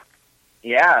 Yeah.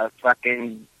 Yeah,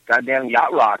 fucking goddamn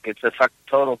yacht rock. It's a fucking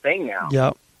total thing now.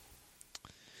 Yep.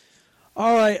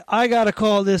 All right, I got to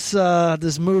call this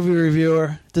this movie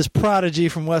reviewer, this prodigy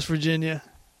from West Virginia.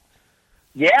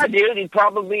 Yeah, dude. He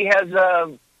probably has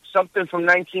something from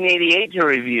 1988 to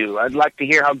review. I'd like to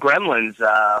hear how Gremlins,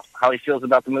 how he feels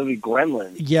about the movie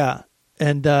Gremlins. Yeah,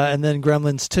 and then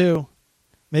Gremlins 2.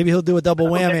 Maybe he'll do a double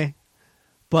whammy.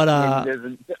 But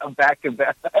there's a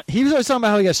back-to-back. He was always talking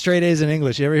about how he got straight A's in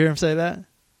English. You ever hear him say that?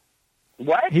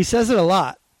 What? He says it a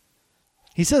lot.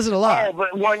 Oh,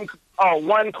 but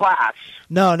one class.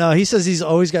 No. He says he's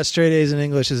always got straight A's in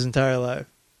English his entire life.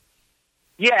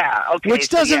 Yeah, okay. Which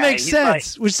doesn't make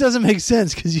sense. Which doesn't make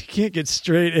sense because you can't get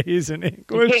straight A's in English.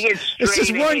 You can't get straight It's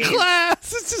just one A's.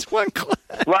 class. It's just one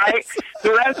class. Right?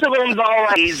 The rest of them's all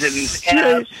A's and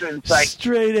F's. And it's like,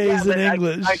 straight A's in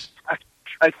English.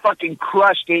 I fucking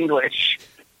crushed English.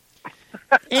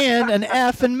 And an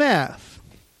F in math.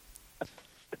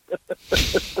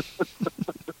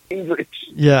 English.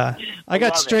 Yeah. I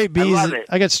got straight B's. I love it.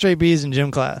 I got straight B's in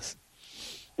gym class.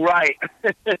 Right.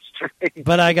 Straight.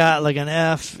 But I got like an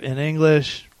F in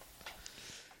English,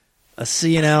 a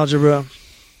C in algebra.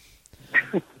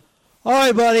 All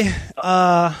right, buddy.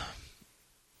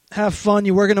 Have fun.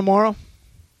 You working tomorrow?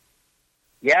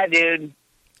 Yeah, dude.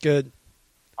 Good.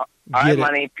 All right,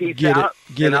 money. Peace out.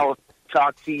 And I will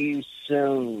talk to you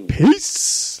soon.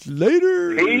 Peace.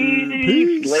 Later.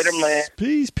 Peace. Later, man.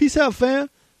 Peace out, fam.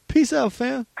 Peace out,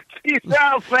 fam. Peace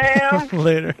out, fam.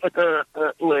 Later.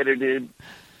 Later, dude.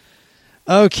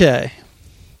 Okay.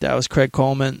 That was Craig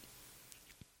Coleman.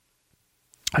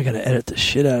 I got to edit the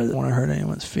shit out of it. I don't want to hurt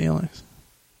anyone's feelings.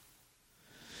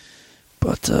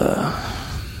 But,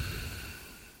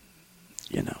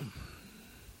 you know,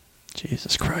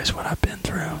 Jesus Christ, what I've been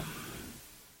through.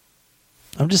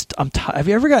 I'm tired. Have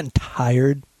you ever gotten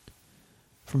tired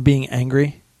from being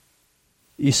angry?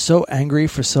 You're so angry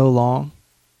for so long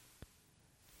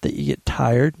that you get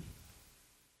tired.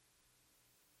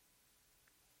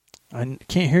 I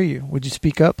can't hear you. Would you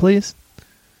speak up, please?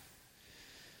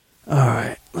 All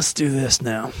right, let's do this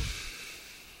now.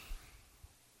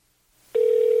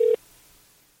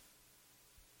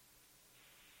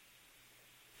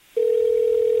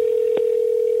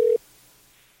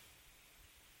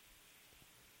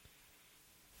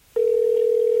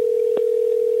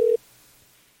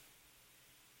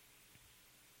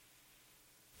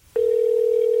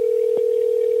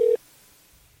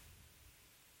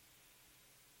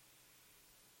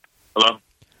 Hello?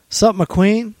 Sup,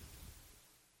 McQueen?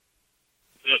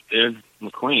 Dude,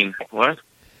 McQueen. What?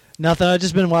 Nothing. I've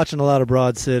just been watching a lot of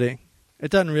Broad City.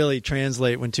 It doesn't really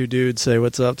translate when two dudes say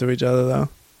what's up to each other, though.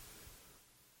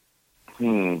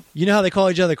 You know how they call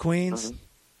each other queens?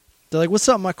 They're like, what's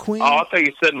up, my queen? Oh, I thought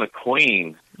you said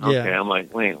McQueen. Okay, Yeah. I'm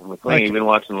like, wait, McQueen, Like- you've been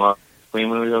watching a lot of McQueen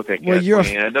movies? Okay, Well, yeah, you're a-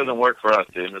 Queen. It doesn't work for us,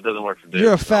 dude. It doesn't work for dudes.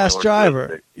 You're a It only fast works for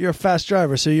driver. us. You're a fast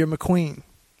driver, so you're McQueen.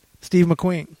 Steve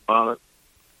McQueen. Well,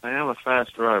 I am a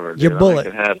fast driver, dude. You're Bullet. I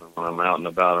make it happen when I'm out and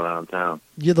about around town.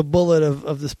 You're the bullet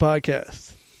of this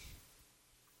podcast.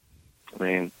 I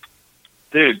mean,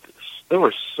 dude, there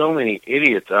were so many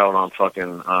idiots out on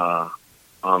fucking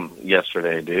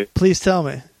yesterday, dude. Please tell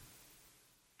me.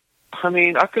 I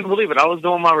mean, I couldn't believe it. I was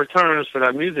doing my returns for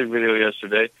that music video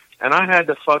yesterday, and I had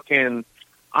to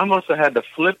I must have had to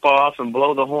flip off and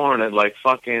blow the horn at like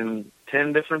fucking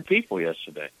 10 different people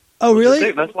yesterday. Oh,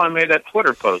 really? That's why I made that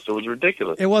Twitter post. It was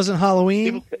ridiculous. It wasn't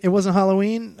Halloween? It wasn't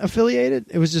Halloween affiliated?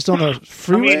 It was just on the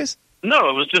freeways? No,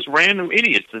 it was just random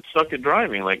idiots that suck at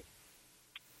driving. Like,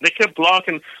 they kept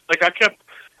blocking. Like, I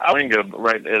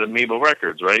right at Amoeba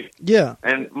Records, right? Yeah.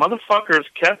 And motherfuckers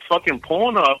kept fucking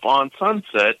pulling up on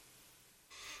Sunset.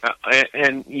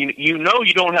 And you know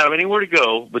you don't have anywhere to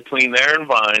go between there and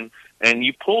Vine. And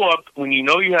you pull up when you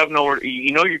know you have nowhere.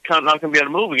 You know you're not going to be able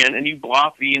to move again, and you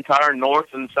block the entire north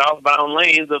and southbound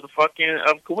lanes of the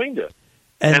of Cahuenga.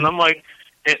 And I'm like,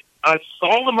 I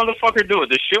saw the motherfucker do it.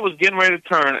 The shit was getting ready to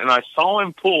turn, and I saw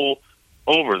him pull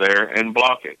over there and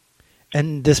block it.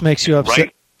 And this makes you upset?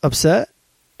 Right? Upset?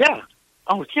 Yeah.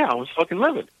 I was fucking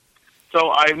livid. So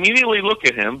I immediately look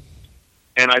at him,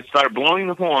 and I start blowing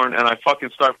the horn, and I fucking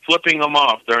start flipping him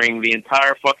off during the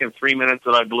entire fucking 3 minutes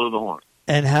that I blew the horn.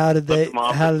 And how did they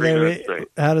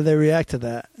react to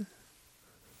that?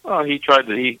 Well, he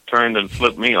turned and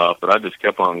flipped me off, but I just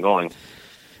kept on going.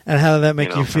 And how did that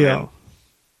make you feel?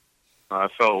 I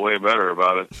felt way better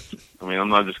about it. I mean, I'm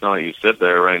not just going to let you sit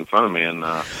there right in front of me and.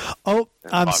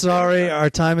 I'm sorry. Our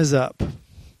time is up.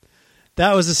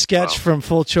 That was a sketch from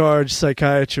Full Charge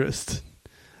Psychiatrist.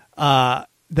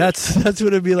 That's what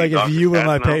it'd be like if you were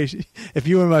my patient. If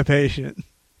you were my patient.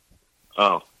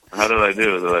 Oh. How did I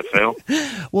do? Did I fail?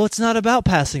 Well, it's not about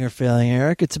passing or failing,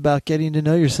 Eric. It's about getting to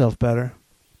know yourself better.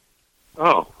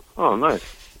 Oh, nice.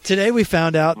 Today we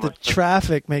found out that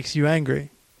traffic makes you angry.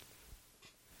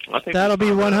 I think that'll be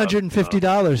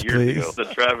 $150, please. Ago. The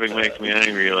traffic makes me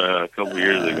angry a couple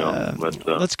years ago. But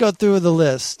let's go through the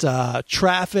list.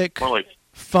 Traffic,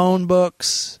 phone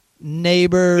books,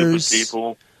 neighbors,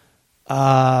 people,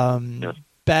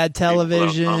 bad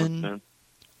television,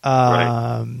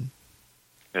 right.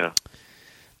 Yeah.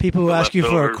 People who ask you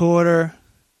for a quarter.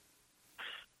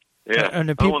 Yeah. I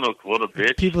want no quota,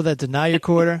 bitch. People that deny your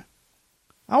quarter.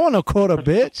 I want no quota,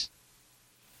 bitch.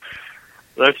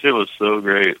 That shit was so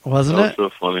great. Wasn't it? That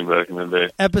was so funny back in the day.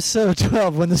 Episode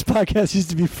 12, when this podcast used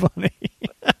to be funny.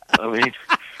 I mean,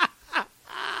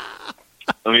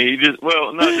 you just,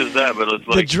 well, not just that, but it's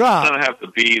like, the drop. You don't have to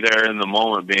be there in the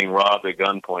moment being robbed at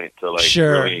gunpoint to, like,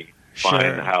 really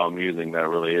find how amusing that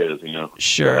really is, you know?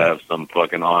 Sure. To have some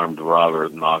fucking armed robber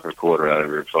knock a quarter out of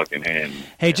your fucking hand.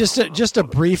 Hey, just a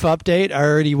brief update. I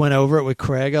already went over it with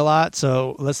Craig a lot,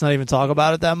 so let's not even talk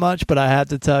about it that much, but I have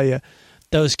to tell you,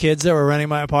 those kids that were renting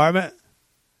my apartment,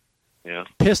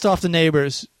 pissed off the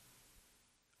neighbors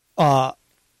to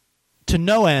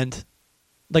no end,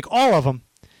 like all of them,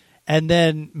 and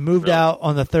then moved out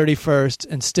on the 31st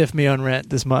and stiffed me on rent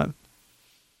this month.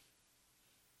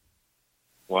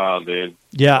 Wow, dude.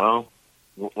 Yeah. Well,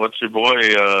 what's your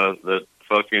boy,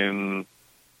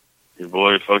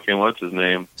 what's his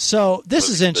name? So this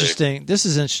is interesting. This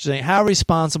is interesting. How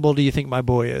responsible do you think my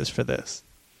boy is for this?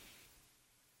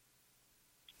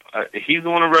 He's the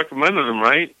one who recommended him,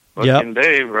 right? Fucking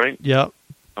Dave, right? Yep.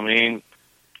 I mean,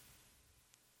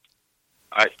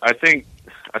 I think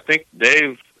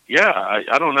Dave. Yeah,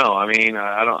 I don't know. I mean,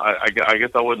 I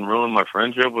guess I wouldn't ruin my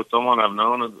friendship with someone I've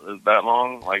known that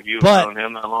long, like you've known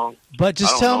him that long. But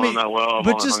just tell me. Well.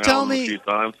 But just tell me.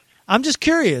 I'm just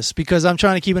curious because I'm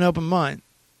trying to keep an open mind.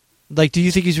 Like, do you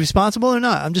think he's responsible or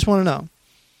not? I just want to know.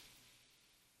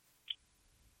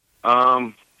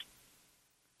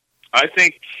 I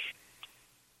think.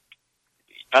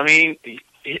 I mean,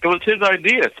 it was his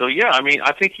idea, so yeah. I mean,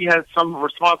 I think he has some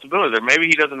responsibility there. Maybe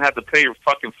he doesn't have to pay your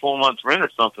fucking full month's rent or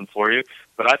something for you,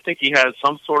 but I think he has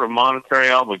some sort of monetary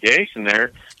obligation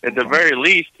there. At the very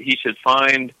least, he should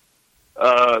find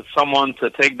someone to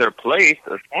take their place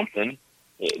or something.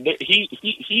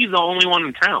 He's the only one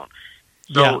in town,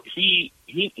 so he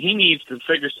needs to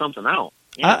figure something out.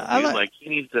 You know, he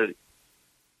needs to.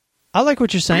 I like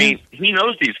what you're saying. I mean, he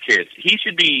knows these kids. He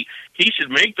should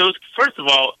make those. First of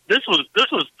all, this was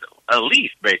a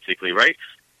lease, basically, right?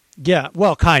 Yeah.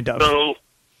 Well, kind of.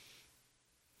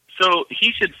 So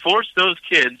he should force those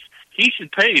kids. He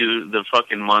should pay you the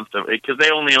fucking month because they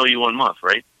only owe you 1 month,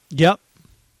 right? Yep.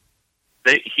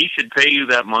 He should pay you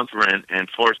that month's rent and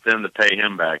force them to pay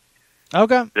him back.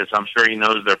 Okay. Because I'm sure he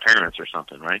knows their parents or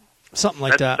something, right? Something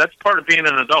like that. That's part of being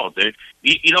an adult, dude.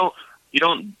 You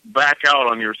don't back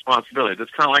out on your responsibility.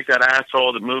 It's kind of like that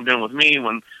asshole that moved in with me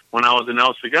when I was in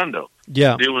El Segundo.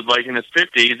 Yeah. The dude was like in his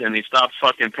 50s, and he stopped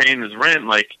fucking paying his rent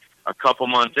like a couple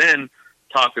months in,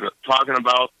 talking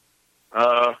about,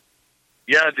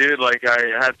 yeah, dude, like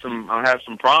I have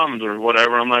some problems or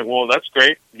whatever. I'm like, well, that's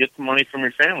great. Get some money from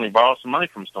your family. Borrow some money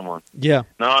from someone. Yeah.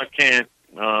 No, I can't.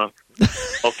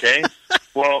 Okay.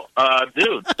 Well,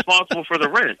 dude, responsible for the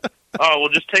rent. Oh, well,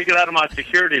 just take it out of my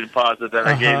security deposit that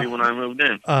I gave you when I moved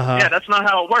in. Yeah, that's not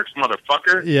how it works,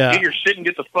 motherfucker. Yeah. Get your shit and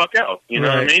get the fuck out. You know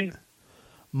what I mean?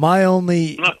 My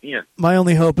only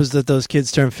hope is that those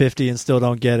kids turn 50 and still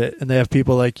don't get it, and they have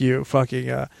people like you fucking.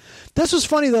 That's what's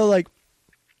funny though. Like,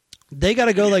 they got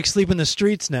to go like sleep in the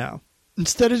streets now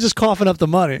instead of just coughing up the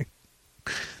money.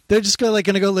 They're just going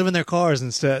to go live in their cars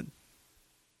instead.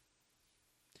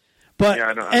 But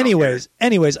anyways,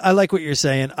 I like what you're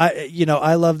saying.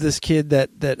 I love this kid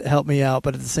that helped me out,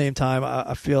 but at the same time,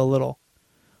 I feel a little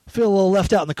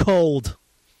left out in the cold.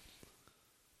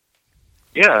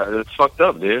 Yeah, it's fucked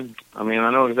up, dude. I mean,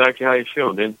 I know exactly how you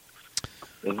feel, dude.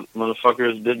 Those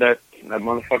motherfuckers did that. That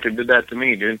motherfucker did that to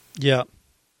me, dude. Yeah.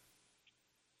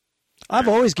 I've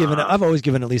always given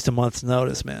at least a month's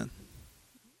notice, man.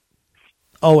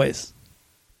 Always.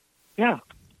 Yeah.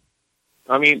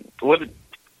 I mean,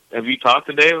 have you talked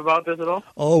to Dave about this at all?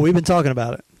 Oh, we've been talking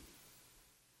about it.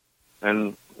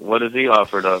 And what has he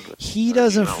offered of it? He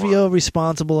doesn't feel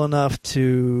responsible enough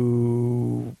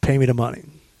to pay me the money.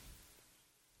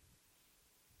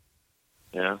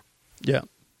 Yeah. Yeah.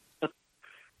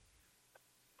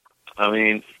 I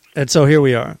mean... And so here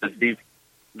we are.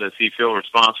 Does he feel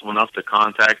responsible enough to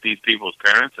contact these people's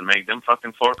parents and make them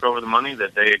fucking fork over the money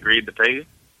that they agreed to pay you?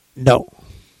 No.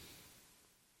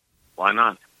 Why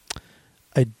not?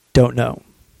 I don't know.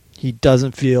 He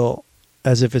doesn't feel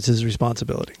as if it's his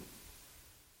responsibility.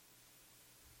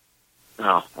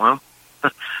 Oh, well,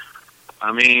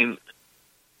 I mean,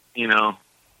 yeah,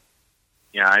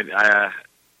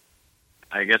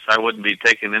 I guess I wouldn't be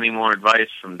taking any more advice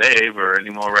from Dave or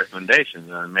any more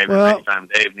recommendations. Maybe next time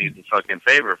Dave needs a fucking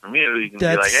favor from you, you can be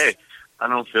like, hey, I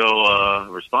don't feel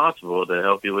responsible to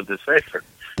help you with this favor.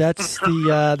 That's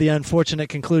the unfortunate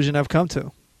conclusion I've come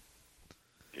to.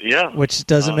 Yeah. Which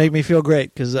doesn't make me feel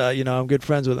great because, I'm good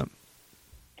friends with him.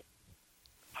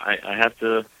 I have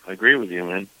to agree with you,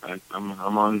 man. I'm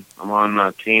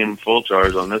on team full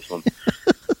charge on this one.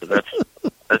 that's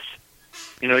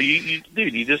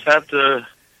you just have to.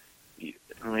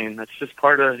 I mean, that's just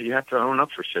part of you have to own up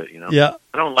for shit. Yeah.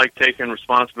 I don't like taking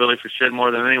responsibility for shit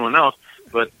more than anyone else.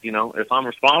 But if I'm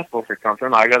responsible for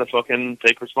something, I gotta fucking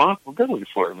take responsibility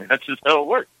for it. I mean, that's just how it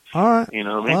works. All right. You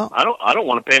know what I mean? Well, I don't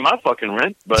want to pay my fucking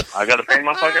rent, but I got to pay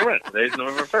my fucking rent. Today's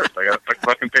November 1st. I got to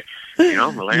fucking pay. The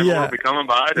landlord will be coming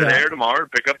by today or tomorrow to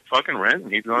pick up the fucking rent,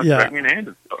 and he's going to expect me to hand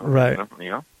it. Right.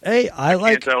 Hey, I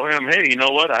can't tell him, hey, you know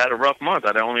what? I had a rough month.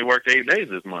 I only worked 8 days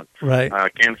this month. Right. I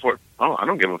can't afford. Oh, I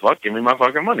don't give a fuck. Give me my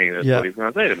fucking money. That's what he's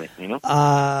going to say to me.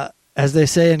 As they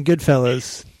say in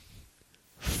Goodfellas,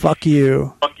 fuck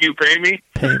you. Fuck you, pay me.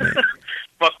 Pay me.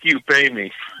 Fuck you, pay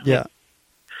me. Yeah.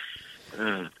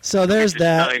 So there's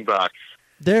that.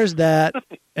 There's that,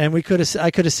 and I could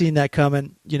have seen that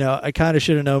coming. I kind of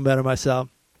should have known better myself.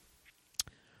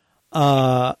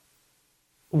 What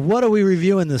are we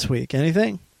reviewing this week?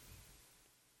 Anything?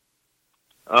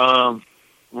 We're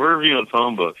reviewing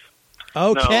phone books.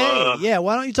 Okay, yeah.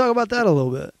 Why don't you talk about that a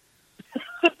little bit?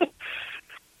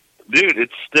 Dude,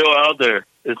 it's still out there.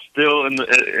 It's still in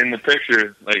the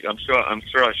picture. Like I'm sure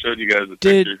I showed you guys the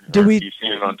picture. You've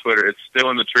seen it on Twitter. It's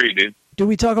still in the tree, dude. Did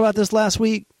we talk about this last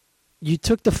week? You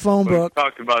took the phone book. We've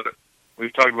talked about it.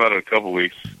 We've talked about it a couple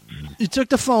weeks. You took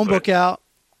the phone book out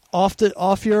off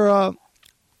your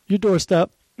doorstep.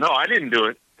 No, I didn't do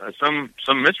it. Some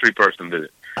mystery person did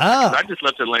it. Ah. I just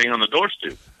left it laying on the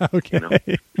doorstep. Okay.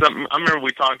 I remember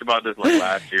we talked about this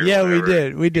last year. Yeah,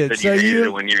 we did. So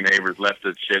you when your neighbors left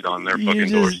the shit on their fucking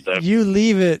doorstep. You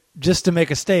leave it just to make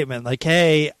a statement, like,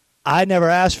 "Hey, I never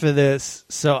asked for this,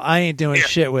 so I ain't doing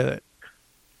shit with it."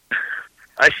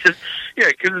 Because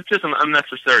it's just an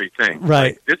unnecessary thing.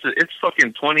 Right. Like, it's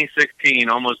fucking 2016,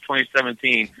 almost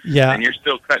 2017. Yeah. And you're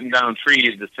still cutting down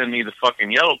trees to send me the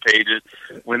fucking yellow pages.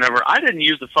 Whenever I didn't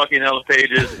use the fucking yellow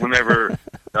pages, whenever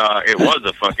it was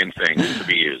a fucking thing to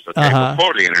be used. Okay.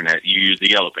 Before the internet, you use the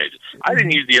yellow pages. I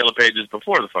didn't use the yellow pages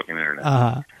before the fucking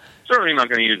internet. Certainly not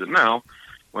going to use it now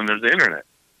when there's the internet.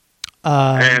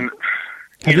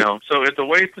 So it's a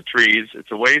waste of trees. It's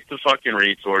a waste of fucking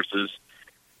resources.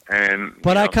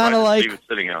 But I kind of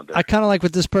like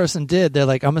what this person did. They're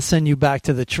like, I'm gonna send you back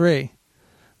to the tree.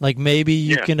 Like maybe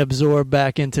you can absorb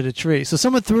back into the tree. So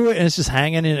someone threw it and it's just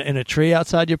hanging in a tree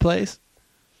outside your place.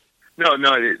 No.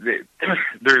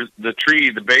 There's the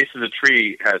tree. The base of the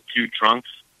tree has two trunks.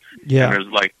 Yeah. And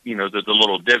there's a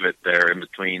little divot there in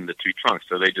between the two trunks.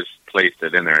 So they just placed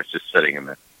it in there. It's just sitting in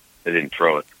there. They didn't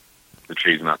throw it. the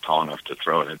tree's not tall enough to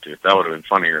throw it into. That would have been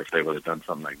funnier if they would have done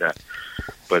something like that.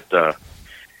 But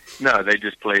no, they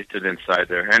just placed it inside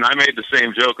there. And I made the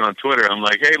same joke on Twitter. I'm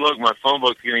like, hey, look, my phone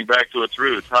book's getting back to its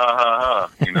roots. Ha, ha,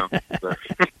 ha. You know?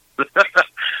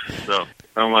 So,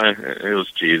 I'm like, it was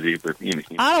cheesy, but, you know.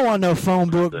 I don't want no phone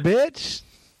book, bitch.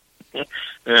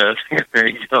 Yeah, there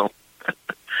you go.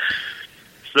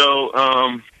 So,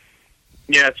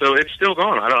 yeah, so it's still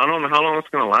going. I don't know how long it's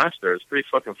going to last there. It's pretty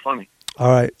fucking funny. All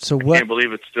right, so what? I can't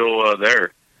believe it's still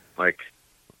there. Like,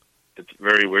 it's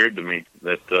very weird to me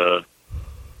that,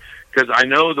 because I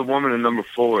know the woman in number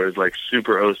 4 is like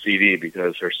super OCD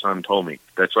because her son told me.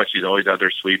 That's why she's always out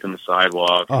there sweeping the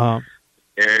sidewalk.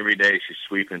 Every day she's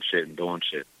sweeping shit and doing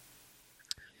shit.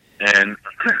 And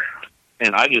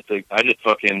I just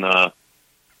fucking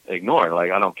ignore it.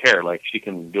 Like, I don't care. Like, she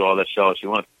can do all that shit all she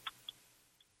wants.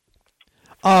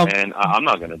 And I'm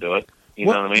not going to do it. You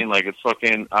know what I mean? Like, it's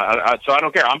fucking... so I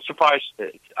don't care. I'm surprised.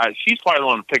 She's probably the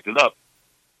one who picked it up.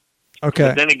 Okay.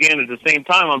 But then again, at the same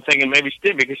time, I'm thinking maybe she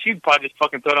did because she'd probably just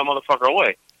fucking throw that motherfucker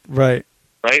away. Right.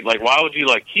 Right? Like, why would you,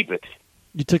 like, keep it?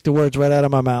 You took the words right out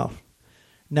of my mouth.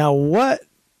 Now, what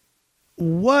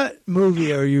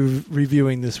movie are you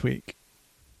reviewing this week?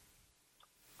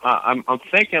 I'm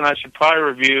thinking I should probably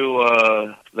review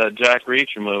that Jack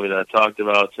Reacher movie that I talked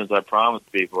about since I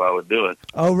promised people I would do it.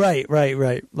 Oh, right.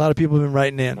 A lot of people have been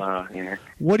writing in. Yeah.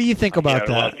 What do you think about that?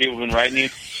 A lot of people have been writing in.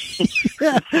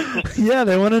 Yeah,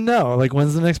 they want to know. Like,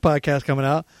 when's the next podcast coming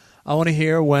out? I want to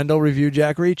hear Wendell review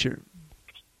Jack Reacher.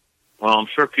 Well, I'm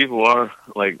sure people are,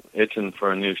 like, itching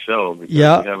for a new show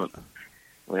because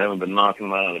we haven't been knocking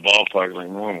them out of the ballpark like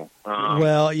normal.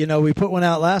 Well, you know, we put one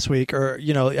out last week, or,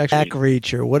 you know, Jack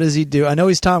Reacher. What does he do? I know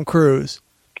he's Tom Cruise.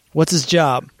 What's his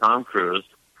job? Tom Cruise.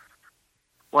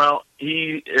 Well,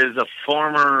 he is a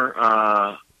former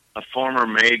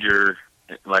major,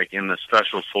 like, in the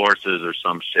special forces or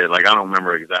some shit. Like, I don't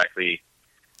remember exactly.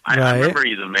 I remember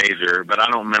he's a major, but I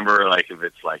don't remember, like, if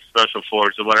it's, like, special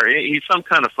forces or whatever. He's some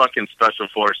kind of fucking special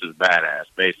forces badass,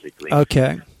 basically.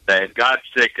 Okay. That got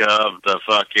sick of the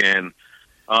fucking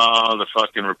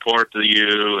report to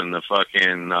you and the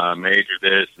fucking major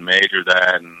this and major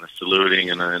that and the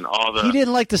saluting and all the... He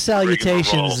didn't like the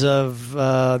salutations of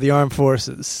the armed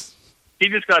forces. He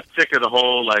just got sick of the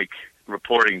whole, like,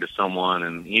 reporting to someone,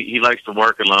 and he likes to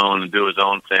work alone and do his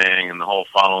own thing and the whole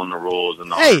following the rules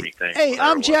and the army thing. Hey,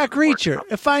 I'm Jack Reacher.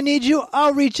 If I need you,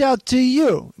 I'll reach out to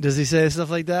you. Does he say stuff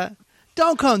like that?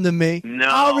 Don't come to me. No.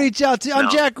 I'll reach out to you. I'm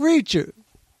Jack Reacher.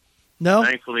 No?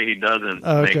 Thankfully, he doesn't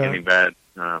make any bad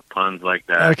puns like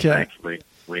that. Okay. Thankfully.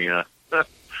 We,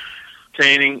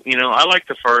 entertaining, you know, I like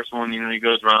the first one. You know, he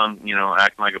goes around, you know,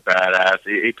 acting like a badass.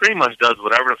 He pretty much does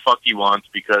whatever the fuck he wants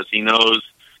because he knows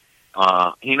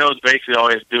basically all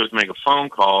he has to do is make a phone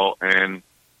call and,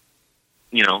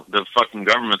 you know, the fucking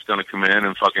government's going to come in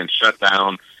and fucking shut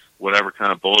down whatever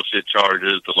kind of bullshit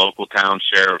charges the local town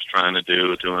sheriff's trying to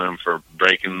do to him for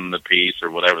breaking the peace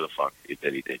or whatever the fuck he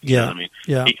did. You know what I mean?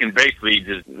 Yeah. He can basically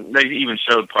they even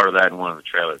showed part of that in one of the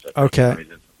trailers. Okay. He's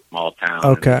in a small town.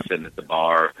 Okay. And he's sitting at the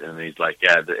bar and he's like,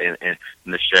 yeah, and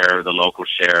the sheriff, the local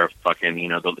sheriff, fucking, you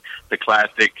know, the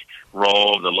classic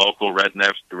role of the local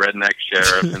redneck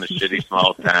sheriff in a shitty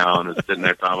small town is sitting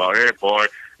there talking about, hey, boy,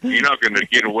 you're not going to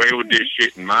get away with this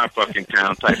shit in my fucking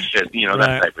town type shit, you know,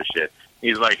 that type of shit.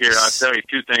 He's like, here, I'll tell you,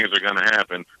 2 things are going to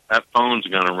happen. That phone's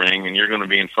going to ring, and you're going to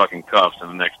be in fucking cuffs in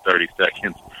the next 30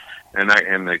 seconds. And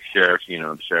the sheriff, you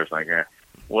know, the sheriff's like,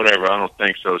 whatever, I don't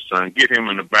think so, son. Get him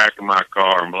in the back of my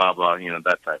car and blah, blah, you know,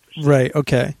 that type of shit. Right,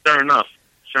 okay. Sure enough,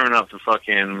 the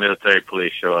fucking military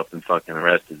police show up and fucking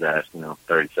arrest his ass, you know,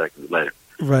 30 seconds later.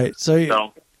 Right, okay, you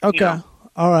know,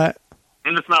 all right.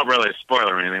 And it's not really a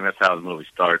spoiler or anything. That's how the movie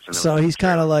starts. And so he's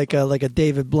kind of like a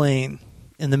David Blaine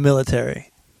in the military.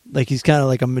 Like he's kind of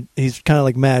like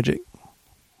Magic.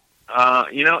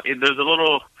 You know, there's a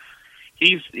little.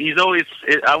 He's always.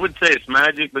 I would say it's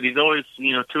Magic, but he's always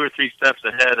 2 or 3 steps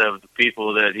ahead of the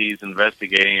people that he's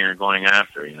investigating or going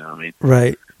after. You know what I mean?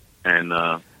 Right.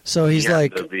 And so he's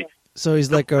like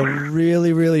a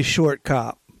really, really short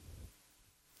cop.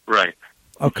 Right.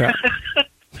 Okay.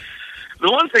 The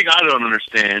one thing I don't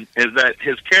understand is that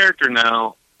his character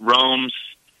now roams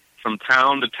from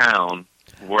town to town.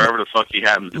 Wherever the fuck he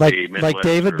happens to be, Midwest like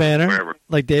David Banner, wherever.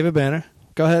 Like David Banner.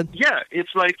 Go ahead. Yeah, it's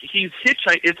like he's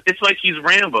hitchhiking. It's like he's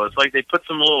Rambo. It's like they put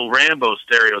some little Rambo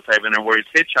stereotype in there where he's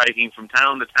hitchhiking from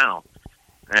town to town,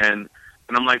 and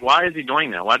I'm like, why is he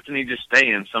doing that? Why doesn't he just stay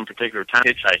in some particular town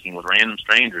hitchhiking with random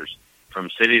strangers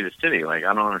from city to city? Like,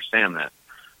 I don't understand that,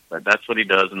 but that's what he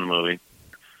does in the movie.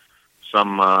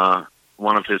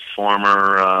 One of his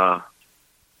former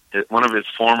one of his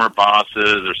former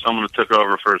bosses or someone who took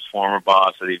over for his former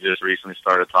boss that he just recently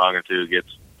started talking to gets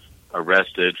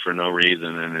arrested for no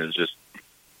reason and is just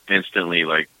instantly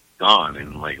like gone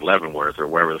in like Leavenworth or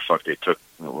wherever the fuck they took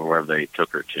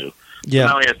her to. Yeah.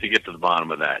 So now he has to get to the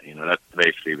bottom of that. You know, that's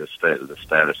basically the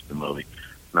status of the movie.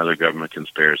 Another government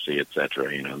conspiracy,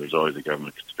 etc. You know, there's always a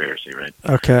government conspiracy, right?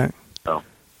 Okay.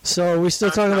 So are we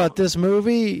still talking about this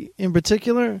movie in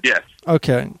particular? yes.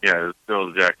 Okay. Yeah, it's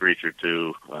still Jack Reacher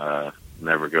 2,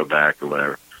 Never Go Back or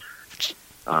whatever.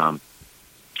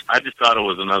 I just thought it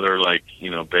was another like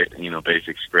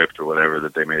basic script or whatever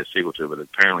that they made a sequel to, but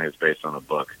apparently it's based on a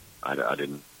book. I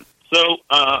didn't. So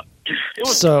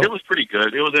it was pretty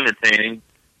good. It was entertaining.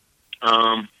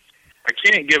 I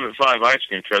can't give it 5 ice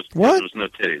cream trucks because What? there was no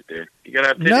titties, dude. You gotta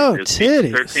have titties. No It was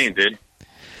titties. 13, dude.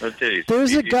 No titties.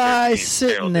 There's a guy PG-13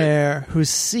 sitting failed it. there who's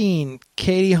seen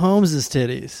Katie Holmes'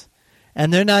 titties,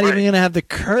 and they're not even Right. going to have the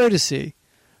courtesy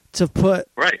to put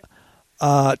Right.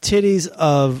 titties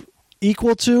of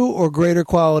equal to or greater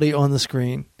quality on the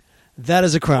screen. That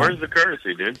is a crime. Where's the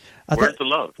courtesy, dude? I Where's thought- the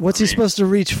love? What's he supposed to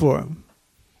reach for?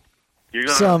 You're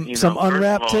gonna, some first of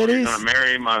unwrapped all, titties? You're gonna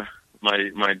marry my.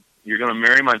 You're gonna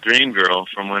marry my dream girl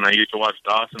from when I used to watch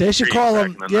Dawson. They should Creek call back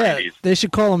him, in the yeah, 90s. they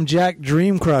should call him Jack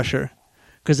Dream Crusher,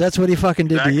 because that's what he fucking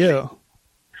did Exactly. to you.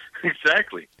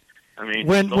 Exactly. I mean,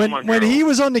 When stole my when girl. he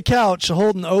was on the couch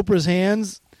holding Oprah's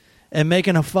hands and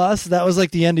making a fuss, that was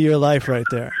like the end of your life right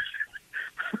there.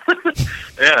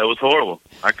 Yeah, it was horrible.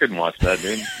 I couldn't watch that,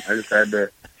 dude. I just had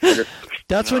to.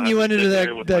 That's No, when I you went just into sit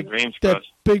there with my dreams that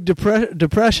crushed. big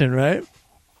depression, right?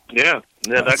 Yeah,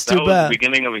 That's that too was bad. the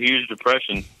beginning of a huge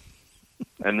depression.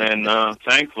 And then,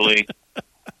 thankfully,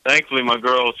 my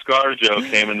girl ScarJo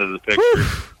came into the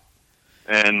picture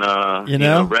and You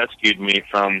know? rescued me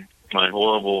from my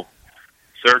horrible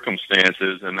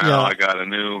circumstances. And now Yeah. I got a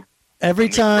new Every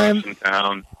new time, crush in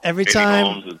town. every Katie time,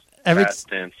 Holmes is every past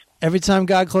tense. every time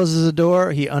God closes a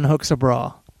door, he unhooks a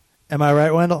bra. Am I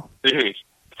right, Wendell? Dude,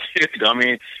 I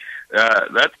mean,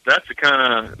 that's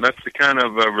the kind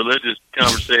of religious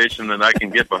conversation that I can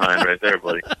get behind right there,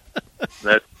 buddy.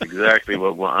 That's exactly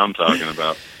what I'm talking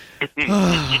about.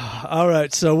 All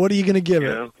right. So what are you going to give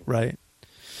Yeah. it? Right.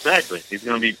 Exactly. He's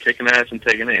going to be kicking ass and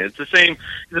taking it. It's the same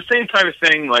type of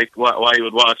thing like why you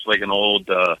would watch like an old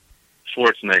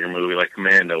Schwarzenegger movie like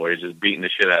Commando where he's just beating the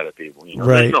shit out of people. You know?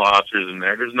 Right. There's no Oscars in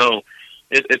there. There's no.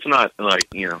 It's not like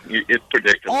it's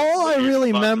predictable. All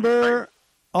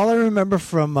I remember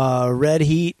from Red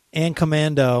Heat and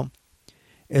Commando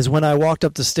is when I walked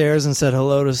up the stairs and said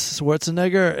hello to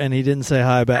Schwarzenegger, and he didn't say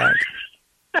hi back.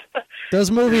 Those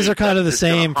movies are kind of the It's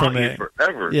gonna same for haunt you me.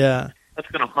 forever. Yeah, That's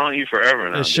going to haunt you forever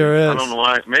now. It sure dude. is. I don't know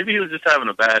why. Maybe he was just having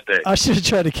a bad day. I should have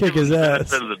tried to kick his ass.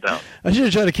 Benefit of the doubt. I should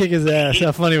have tried to kick his ass.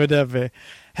 How funny would that be?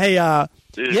 Hey,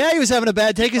 Dude. yeah, he was having a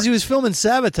bad day because he was filming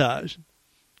Sabotage.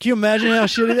 Can you imagine how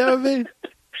shitty that would be?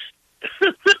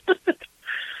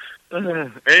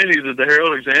 And he's at the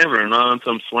Herald Examiner, not on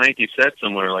some swanky set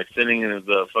somewhere, like sitting in his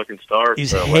fucking star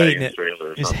He's wagon hating it.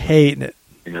 trailer or He's something. hating it.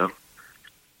 You know,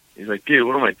 he's like, dude,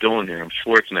 what am I doing here? I'm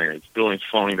Schwarzenegger. This building's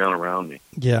falling down around me.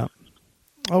 Yeah.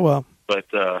 Oh well. But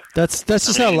That's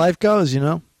just how life goes, you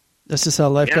know. That's just how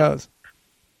life Yeah. goes.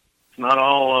 it's not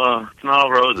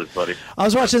all roses, buddy. I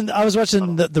was watching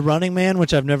the Running Man,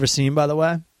 which I've never seen, by the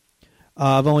way.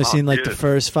 I've only seen like the dude.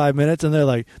 first 5 minutes, and they're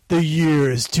like, the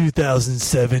year is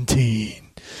 2017.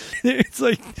 It's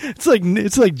like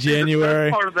January.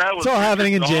 The best part of that was It's all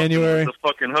happening in Richard Dawson January. was the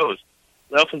fucking host.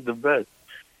 That was the best,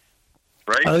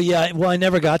 right? Oh yeah, well I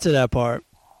never got to that part.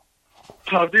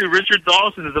 Oh, dude, Richard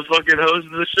Dawson is the fucking host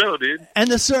of the show, dude.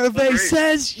 And the survey Great.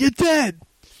 says you're dead.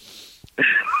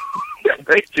 Yeah,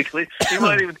 basically, he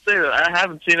might even say that. I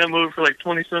haven't seen that movie for like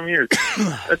 20-some years.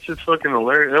 That's just fucking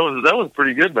hilarious. That was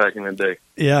pretty good back in the day.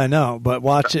 Yeah, I know, but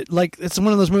watch it. Like it's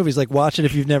one of those movies. Like watch it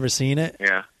if you've never seen it.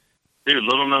 Yeah, dude.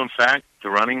 Little known fact: The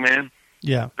Running Man,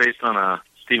 Yeah. based on a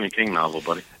Stephen King novel,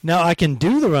 buddy. Now I can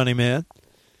do the Running Man.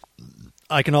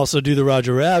 I can also do the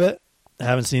Roger Rabbit. I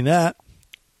haven't seen that.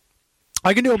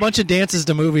 I can do a bunch of dances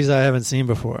to movies I haven't seen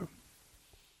before.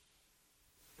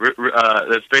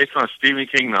 That's based on a Stephen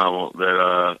King novel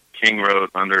that King wrote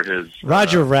under his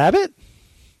Roger Rabbit?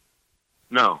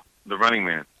 No, The Running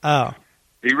Man. Oh,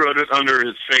 He wrote it under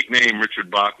his fake name,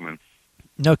 Richard Bachman.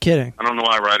 no kidding. I don't know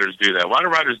why writers do that. Why do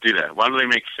writers do that? Why do they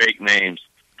make fake names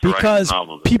to write Because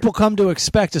novels? people come to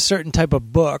expect a certain type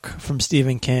of book from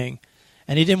Stephen King,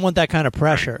 and he didn't want that kind of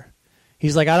pressure.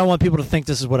 He's like, I don't want people to think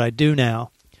this is what I do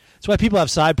now. That's why people have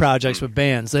side projects with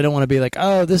bands. They don't want to be like,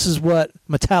 oh, this is what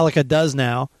Metallica does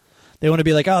now. They want to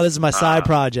be like, oh, this is my side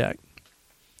project.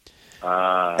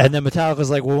 And then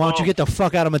Metallica's like, well, why don't you get the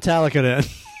fuck out of Metallica then?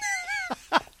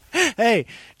 Hey,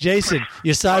 Jason,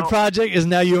 your side project is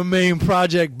now your main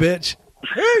project, bitch.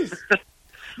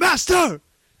 Master!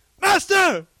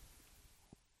 Master!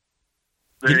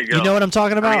 There you go. You know what I'm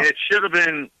talking about? I mean, it should have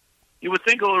been. You would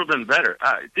think it would have been better,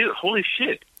 dude. Holy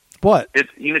shit! What? It's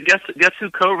guess who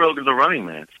co-wrote The Running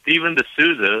Man? Steven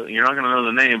D'Souza. You're not going to know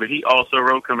the name, but he also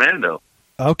wrote Commando.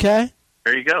 Okay.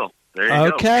 There you go. There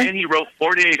you go. And he wrote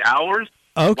 48 Hours.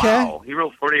 Okay. Wow. He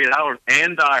wrote 48 Hours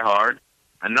and Die Hard.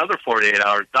 Another 48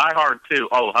 Hours. Die Hard 2.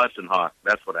 Oh, Hudson Hawk.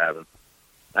 That's what happened.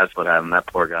 That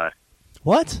poor guy.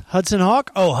 What? Hudson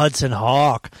Hawk? Oh, Hudson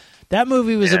Hawk. That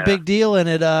movie was a big deal, and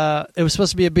it was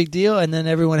supposed to be a big deal, and then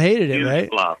everyone hated it, right?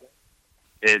 Flop.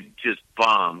 It just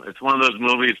bombed. It's one of those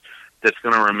movies that's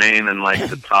going to remain in like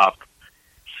the top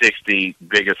 60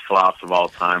 biggest flops of all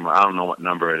time. I don't know what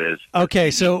number it is.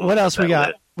 Okay, so what else we got?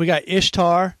 List. We got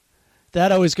Ishtar.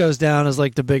 That always goes down as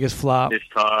like the biggest flop.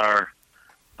 Ishtar.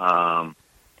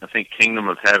 I think Kingdom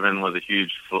of Heaven was a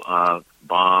huge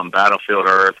bomb. Battlefield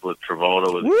Earth with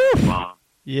Travolta was a huge bomb.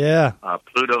 Yeah.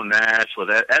 Pluto Nash with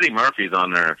Eddie Murphy's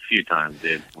on there a few times,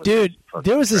 dude. Dude,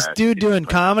 there was this dude doing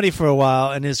comedy for a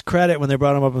while, and his credit when they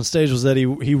brought him up on stage was that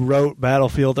he wrote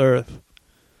Battlefield Earth,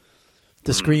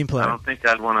 the screenplay. I don't think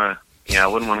I'd want to. Yeah, I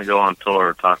wouldn't want to go on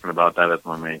tour talking about that as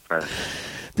my main credit.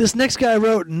 This next guy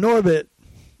wrote Norbit.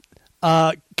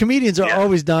 Comedians are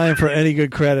always dying for any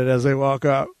good credit as they walk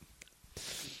up.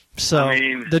 So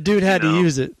the dude had to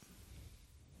use it.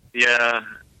 Yeah,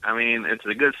 I mean, it's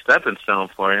a good stepping stone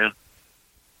for you.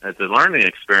 It's a learning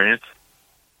experience.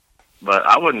 But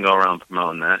I wouldn't go around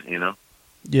promoting that,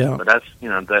 Yeah. But that's,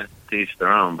 that to each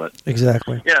their own. But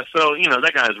exactly. Yeah, so,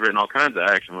 that guy's written all kinds of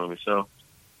action movies. So,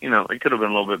 it could have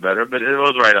been a little bit better. But it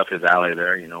was right up his alley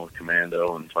there, with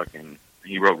Commando and fucking...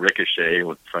 He wrote Ricochet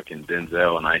with fucking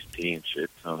Denzel and Ice-T and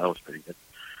shit. So that was pretty good.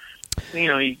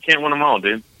 You can't win them all,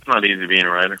 dude. It's not easy being a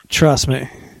writer. Trust me.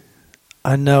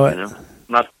 I know it.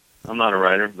 I'm not a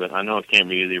writer, but I know it can't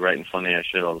be easy writing funny ass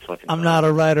shit all the fucking time. I'm not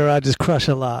a writer. I just crush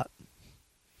a lot.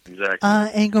 Exactly. I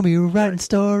ain't gonna be writing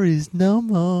stories no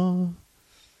more.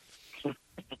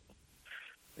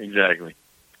 Exactly.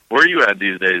 Where are you at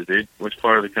these days, dude? Which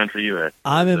part of the country are you at?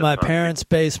 I'm in my parents'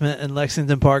 basement in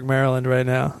Lexington Park, Maryland right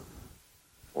now.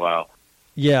 Wow.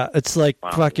 Yeah, it's like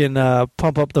fucking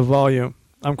pump up the volume.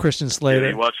 I'm Christian Slater. Are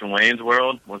you watching Wayne's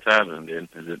World? What's happening, dude?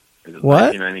 Is it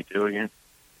what? 1992 again?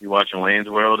 You watching Wayne's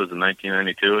World? Is it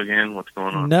 1992 again? What's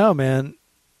going on? No, man.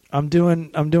 I'm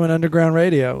doing underground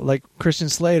radio like Christian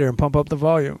Slater and pump up the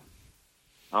volume.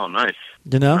 Oh, nice.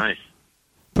 Nice.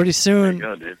 Pretty soon. There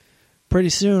you go, dude. Pretty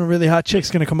soon, a really hot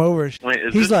chick's gonna come over. Wait,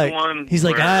 is he's this like, the one he's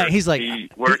like, he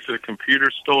works at a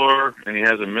computer store and he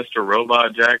has a Mr.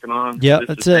 Robot jacket on. Yeah,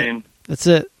 that's it. That's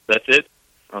it. That's it.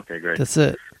 Okay, great. That's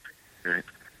it. Great.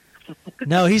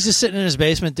 No, he's just sitting in his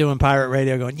basement doing pirate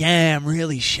radio, going, "Yeah, I'm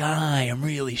really shy.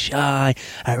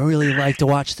 I really like to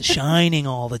watch The Shining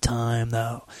all the time,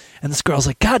 though." And this girl's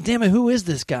like, "God damn it, who is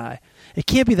this guy? It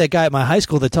can't be that guy at my high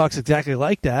school that talks exactly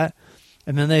like that."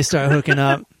 And then they start hooking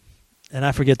up. And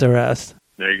I forget the rest.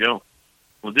 There you go.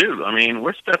 Well, dude, I mean,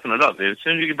 we're stepping it up, dude. As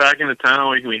soon as you get back into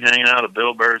town, we can be hanging out at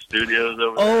Bill Burr Studios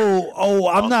over there. Oh,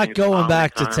 I'm not going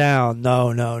back to town.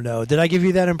 No. Did I give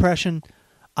you that impression?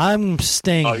 I'm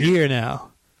staying here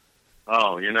now.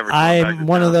 Oh, you're never going back to I'm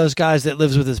one of those guys that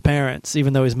lives with his parents,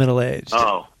 even though he's middle-aged.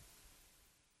 Oh.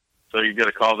 So you got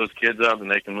to call those kids up and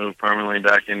they can move permanently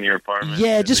back into your apartment?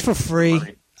 Yeah, just for free.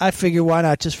 I figure why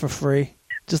not just for free?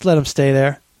 Just let them stay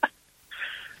there.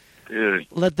 Dude.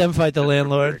 Let them fight the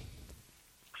landlord.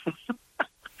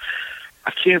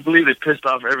 I can't believe they pissed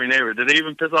off every neighbor. Did they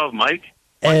even piss off Mike?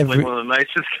 Mike's like one of the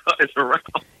nicest guys around.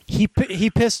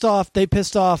 They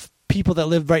pissed off people that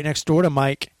lived right next door to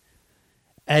Mike.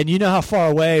 And you know how far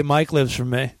away Mike lives from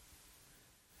me.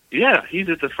 Yeah, he's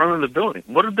at the front of the building.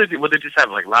 What did they do? What, they just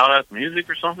have like loud ass music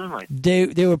or something? Like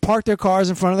they would park their cars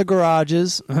in front of the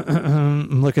garages.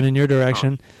 I'm looking in your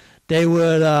direction. Oh. They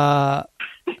would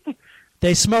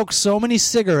they smoked so many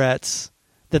cigarettes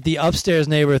that the upstairs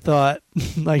neighbor thought,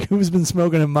 like, who's been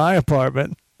smoking in my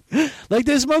apartment? Like,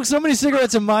 they smoked so many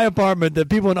cigarettes in my apartment that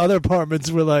people in other apartments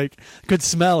were like, could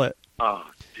smell it. Oh,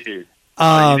 dude.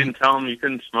 You didn't tell them you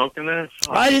couldn't smoke in there?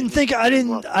 Oh, I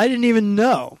didn't even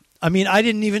know. I mean,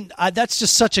 that's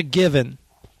just such a given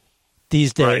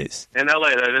these days. Right. In LA,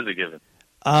 that is a given.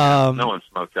 No one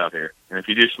smokes out here. And if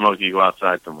you do smoke, you go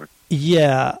outside somewhere.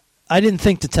 Yeah. I didn't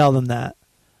think to tell them that.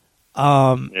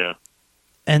 Yeah.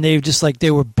 And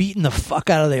they were beating the fuck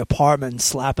out of the apartment and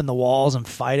slapping the walls and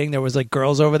fighting. There was like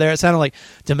girls over there. It sounded like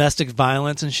domestic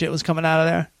violence and shit was coming out of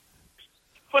there.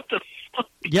 What the fuck?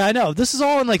 Yeah, I know. This is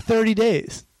all in like 30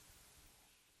 days.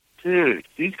 dude,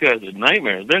 these guys are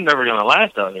nightmares. They're never going to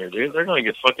last out there, dude. They're going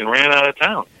to get fucking ran out of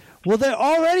town. Well, they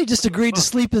already just agreed to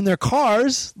sleep in their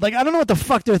cars. Like, I don't know what the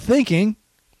fuck they're thinking.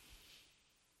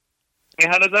 Hey,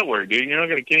 how does that work, dude? You're not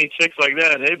going to get any chicks like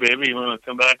that. Hey, baby, you want to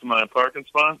come back to my parking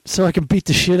spot? So I can beat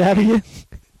the shit out of you?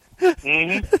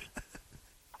 Mm-hmm.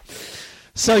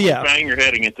 So, yeah. Bang your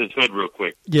head against this hood real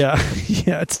quick. Yeah.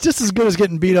 Yeah, it's just as good as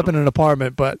getting beat up in an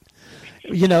apartment, but,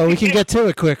 you know, we can get to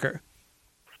it quicker.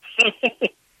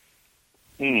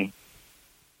 Dude,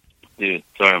 sorry,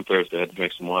 I'm thirsty. I had to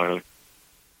drink some water.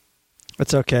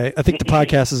 That's okay. I think the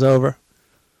podcast is over.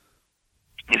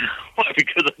 Why?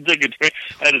 Because I took a drink.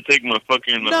 I had to take my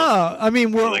fucking. No, I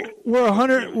mean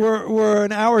we're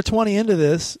an hour 20 into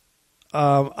this.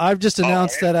 I've just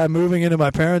announced that I'm moving into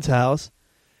my parents' house,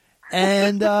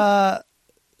 and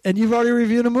you've already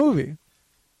reviewed a movie.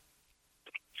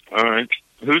 All right.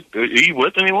 Are you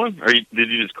with anyone, or did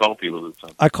you just call people this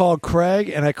time? I called Craig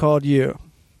and I called you.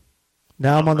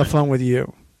 Now I'm on the phone with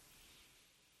you.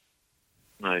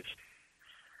 Nice.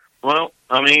 Well,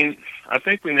 I mean, I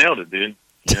think we nailed it, dude.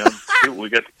 You know, we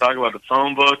got to talk about the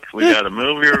phone book. We got a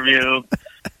movie review.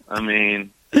 I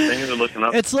mean, things are looking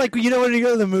up. It's like, you know, when you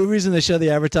go to the movies and they show the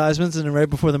advertisements, and then right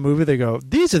before the movie they go,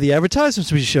 "These are the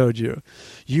advertisements we showed you.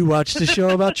 You watched a show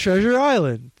about Treasure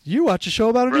Island. You watched a show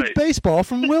about a new baseball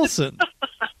from Wilson."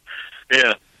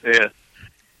 Yeah.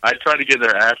 I try to get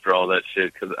there after all that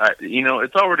shit because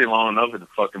it's already long enough in the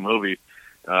fucking movie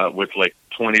with like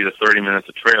 20 to 30 minutes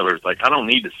of trailers. Like, I don't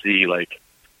need to see like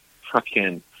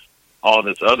fucking all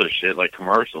this other shit like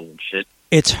commercials and shit.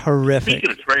 It's horrific. Speaking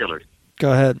of trailers,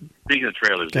 go ahead. Speaking of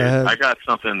trailers, dude, I got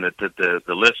something that the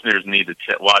listeners need to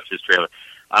watch this trailer.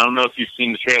 I don't know if you've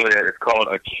seen the trailer yet. It's called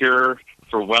A Cure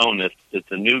for Wellness.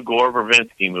 It's a new Gore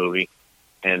Verbinski movie.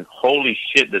 And holy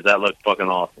shit, does that look fucking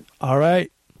awesome. All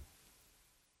right.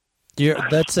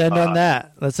 Let's end on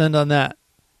that.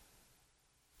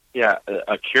 Yeah,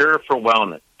 A Cure for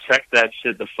Wellness. Check that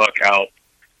shit the fuck out.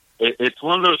 It's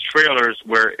one of those trailers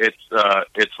where it's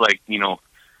like, you know,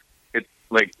 it's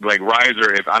like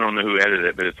Reiser, if I don't know who edited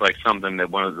it, but it's like something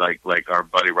that one of like our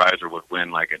buddy Reiser would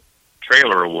win like a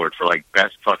trailer award for like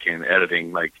best fucking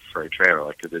editing like for a trailer,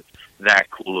 like, because it's that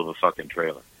cool of a fucking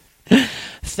trailer.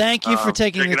 Thank you for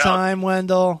taking the time,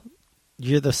 Wendell.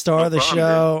 You're the star of the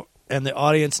show, and the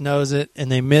audience knows it,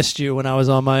 and they missed you when I was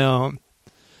on my own,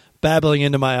 babbling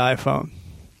into my iPhone.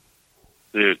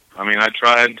 Dude, I mean, I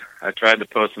tried to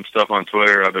post some stuff on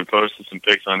Twitter. I've been posting some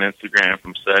pics on Instagram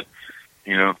from set,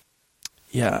 you know.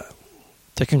 Yeah.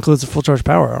 That concludes the Full Charge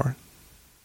Power Hour.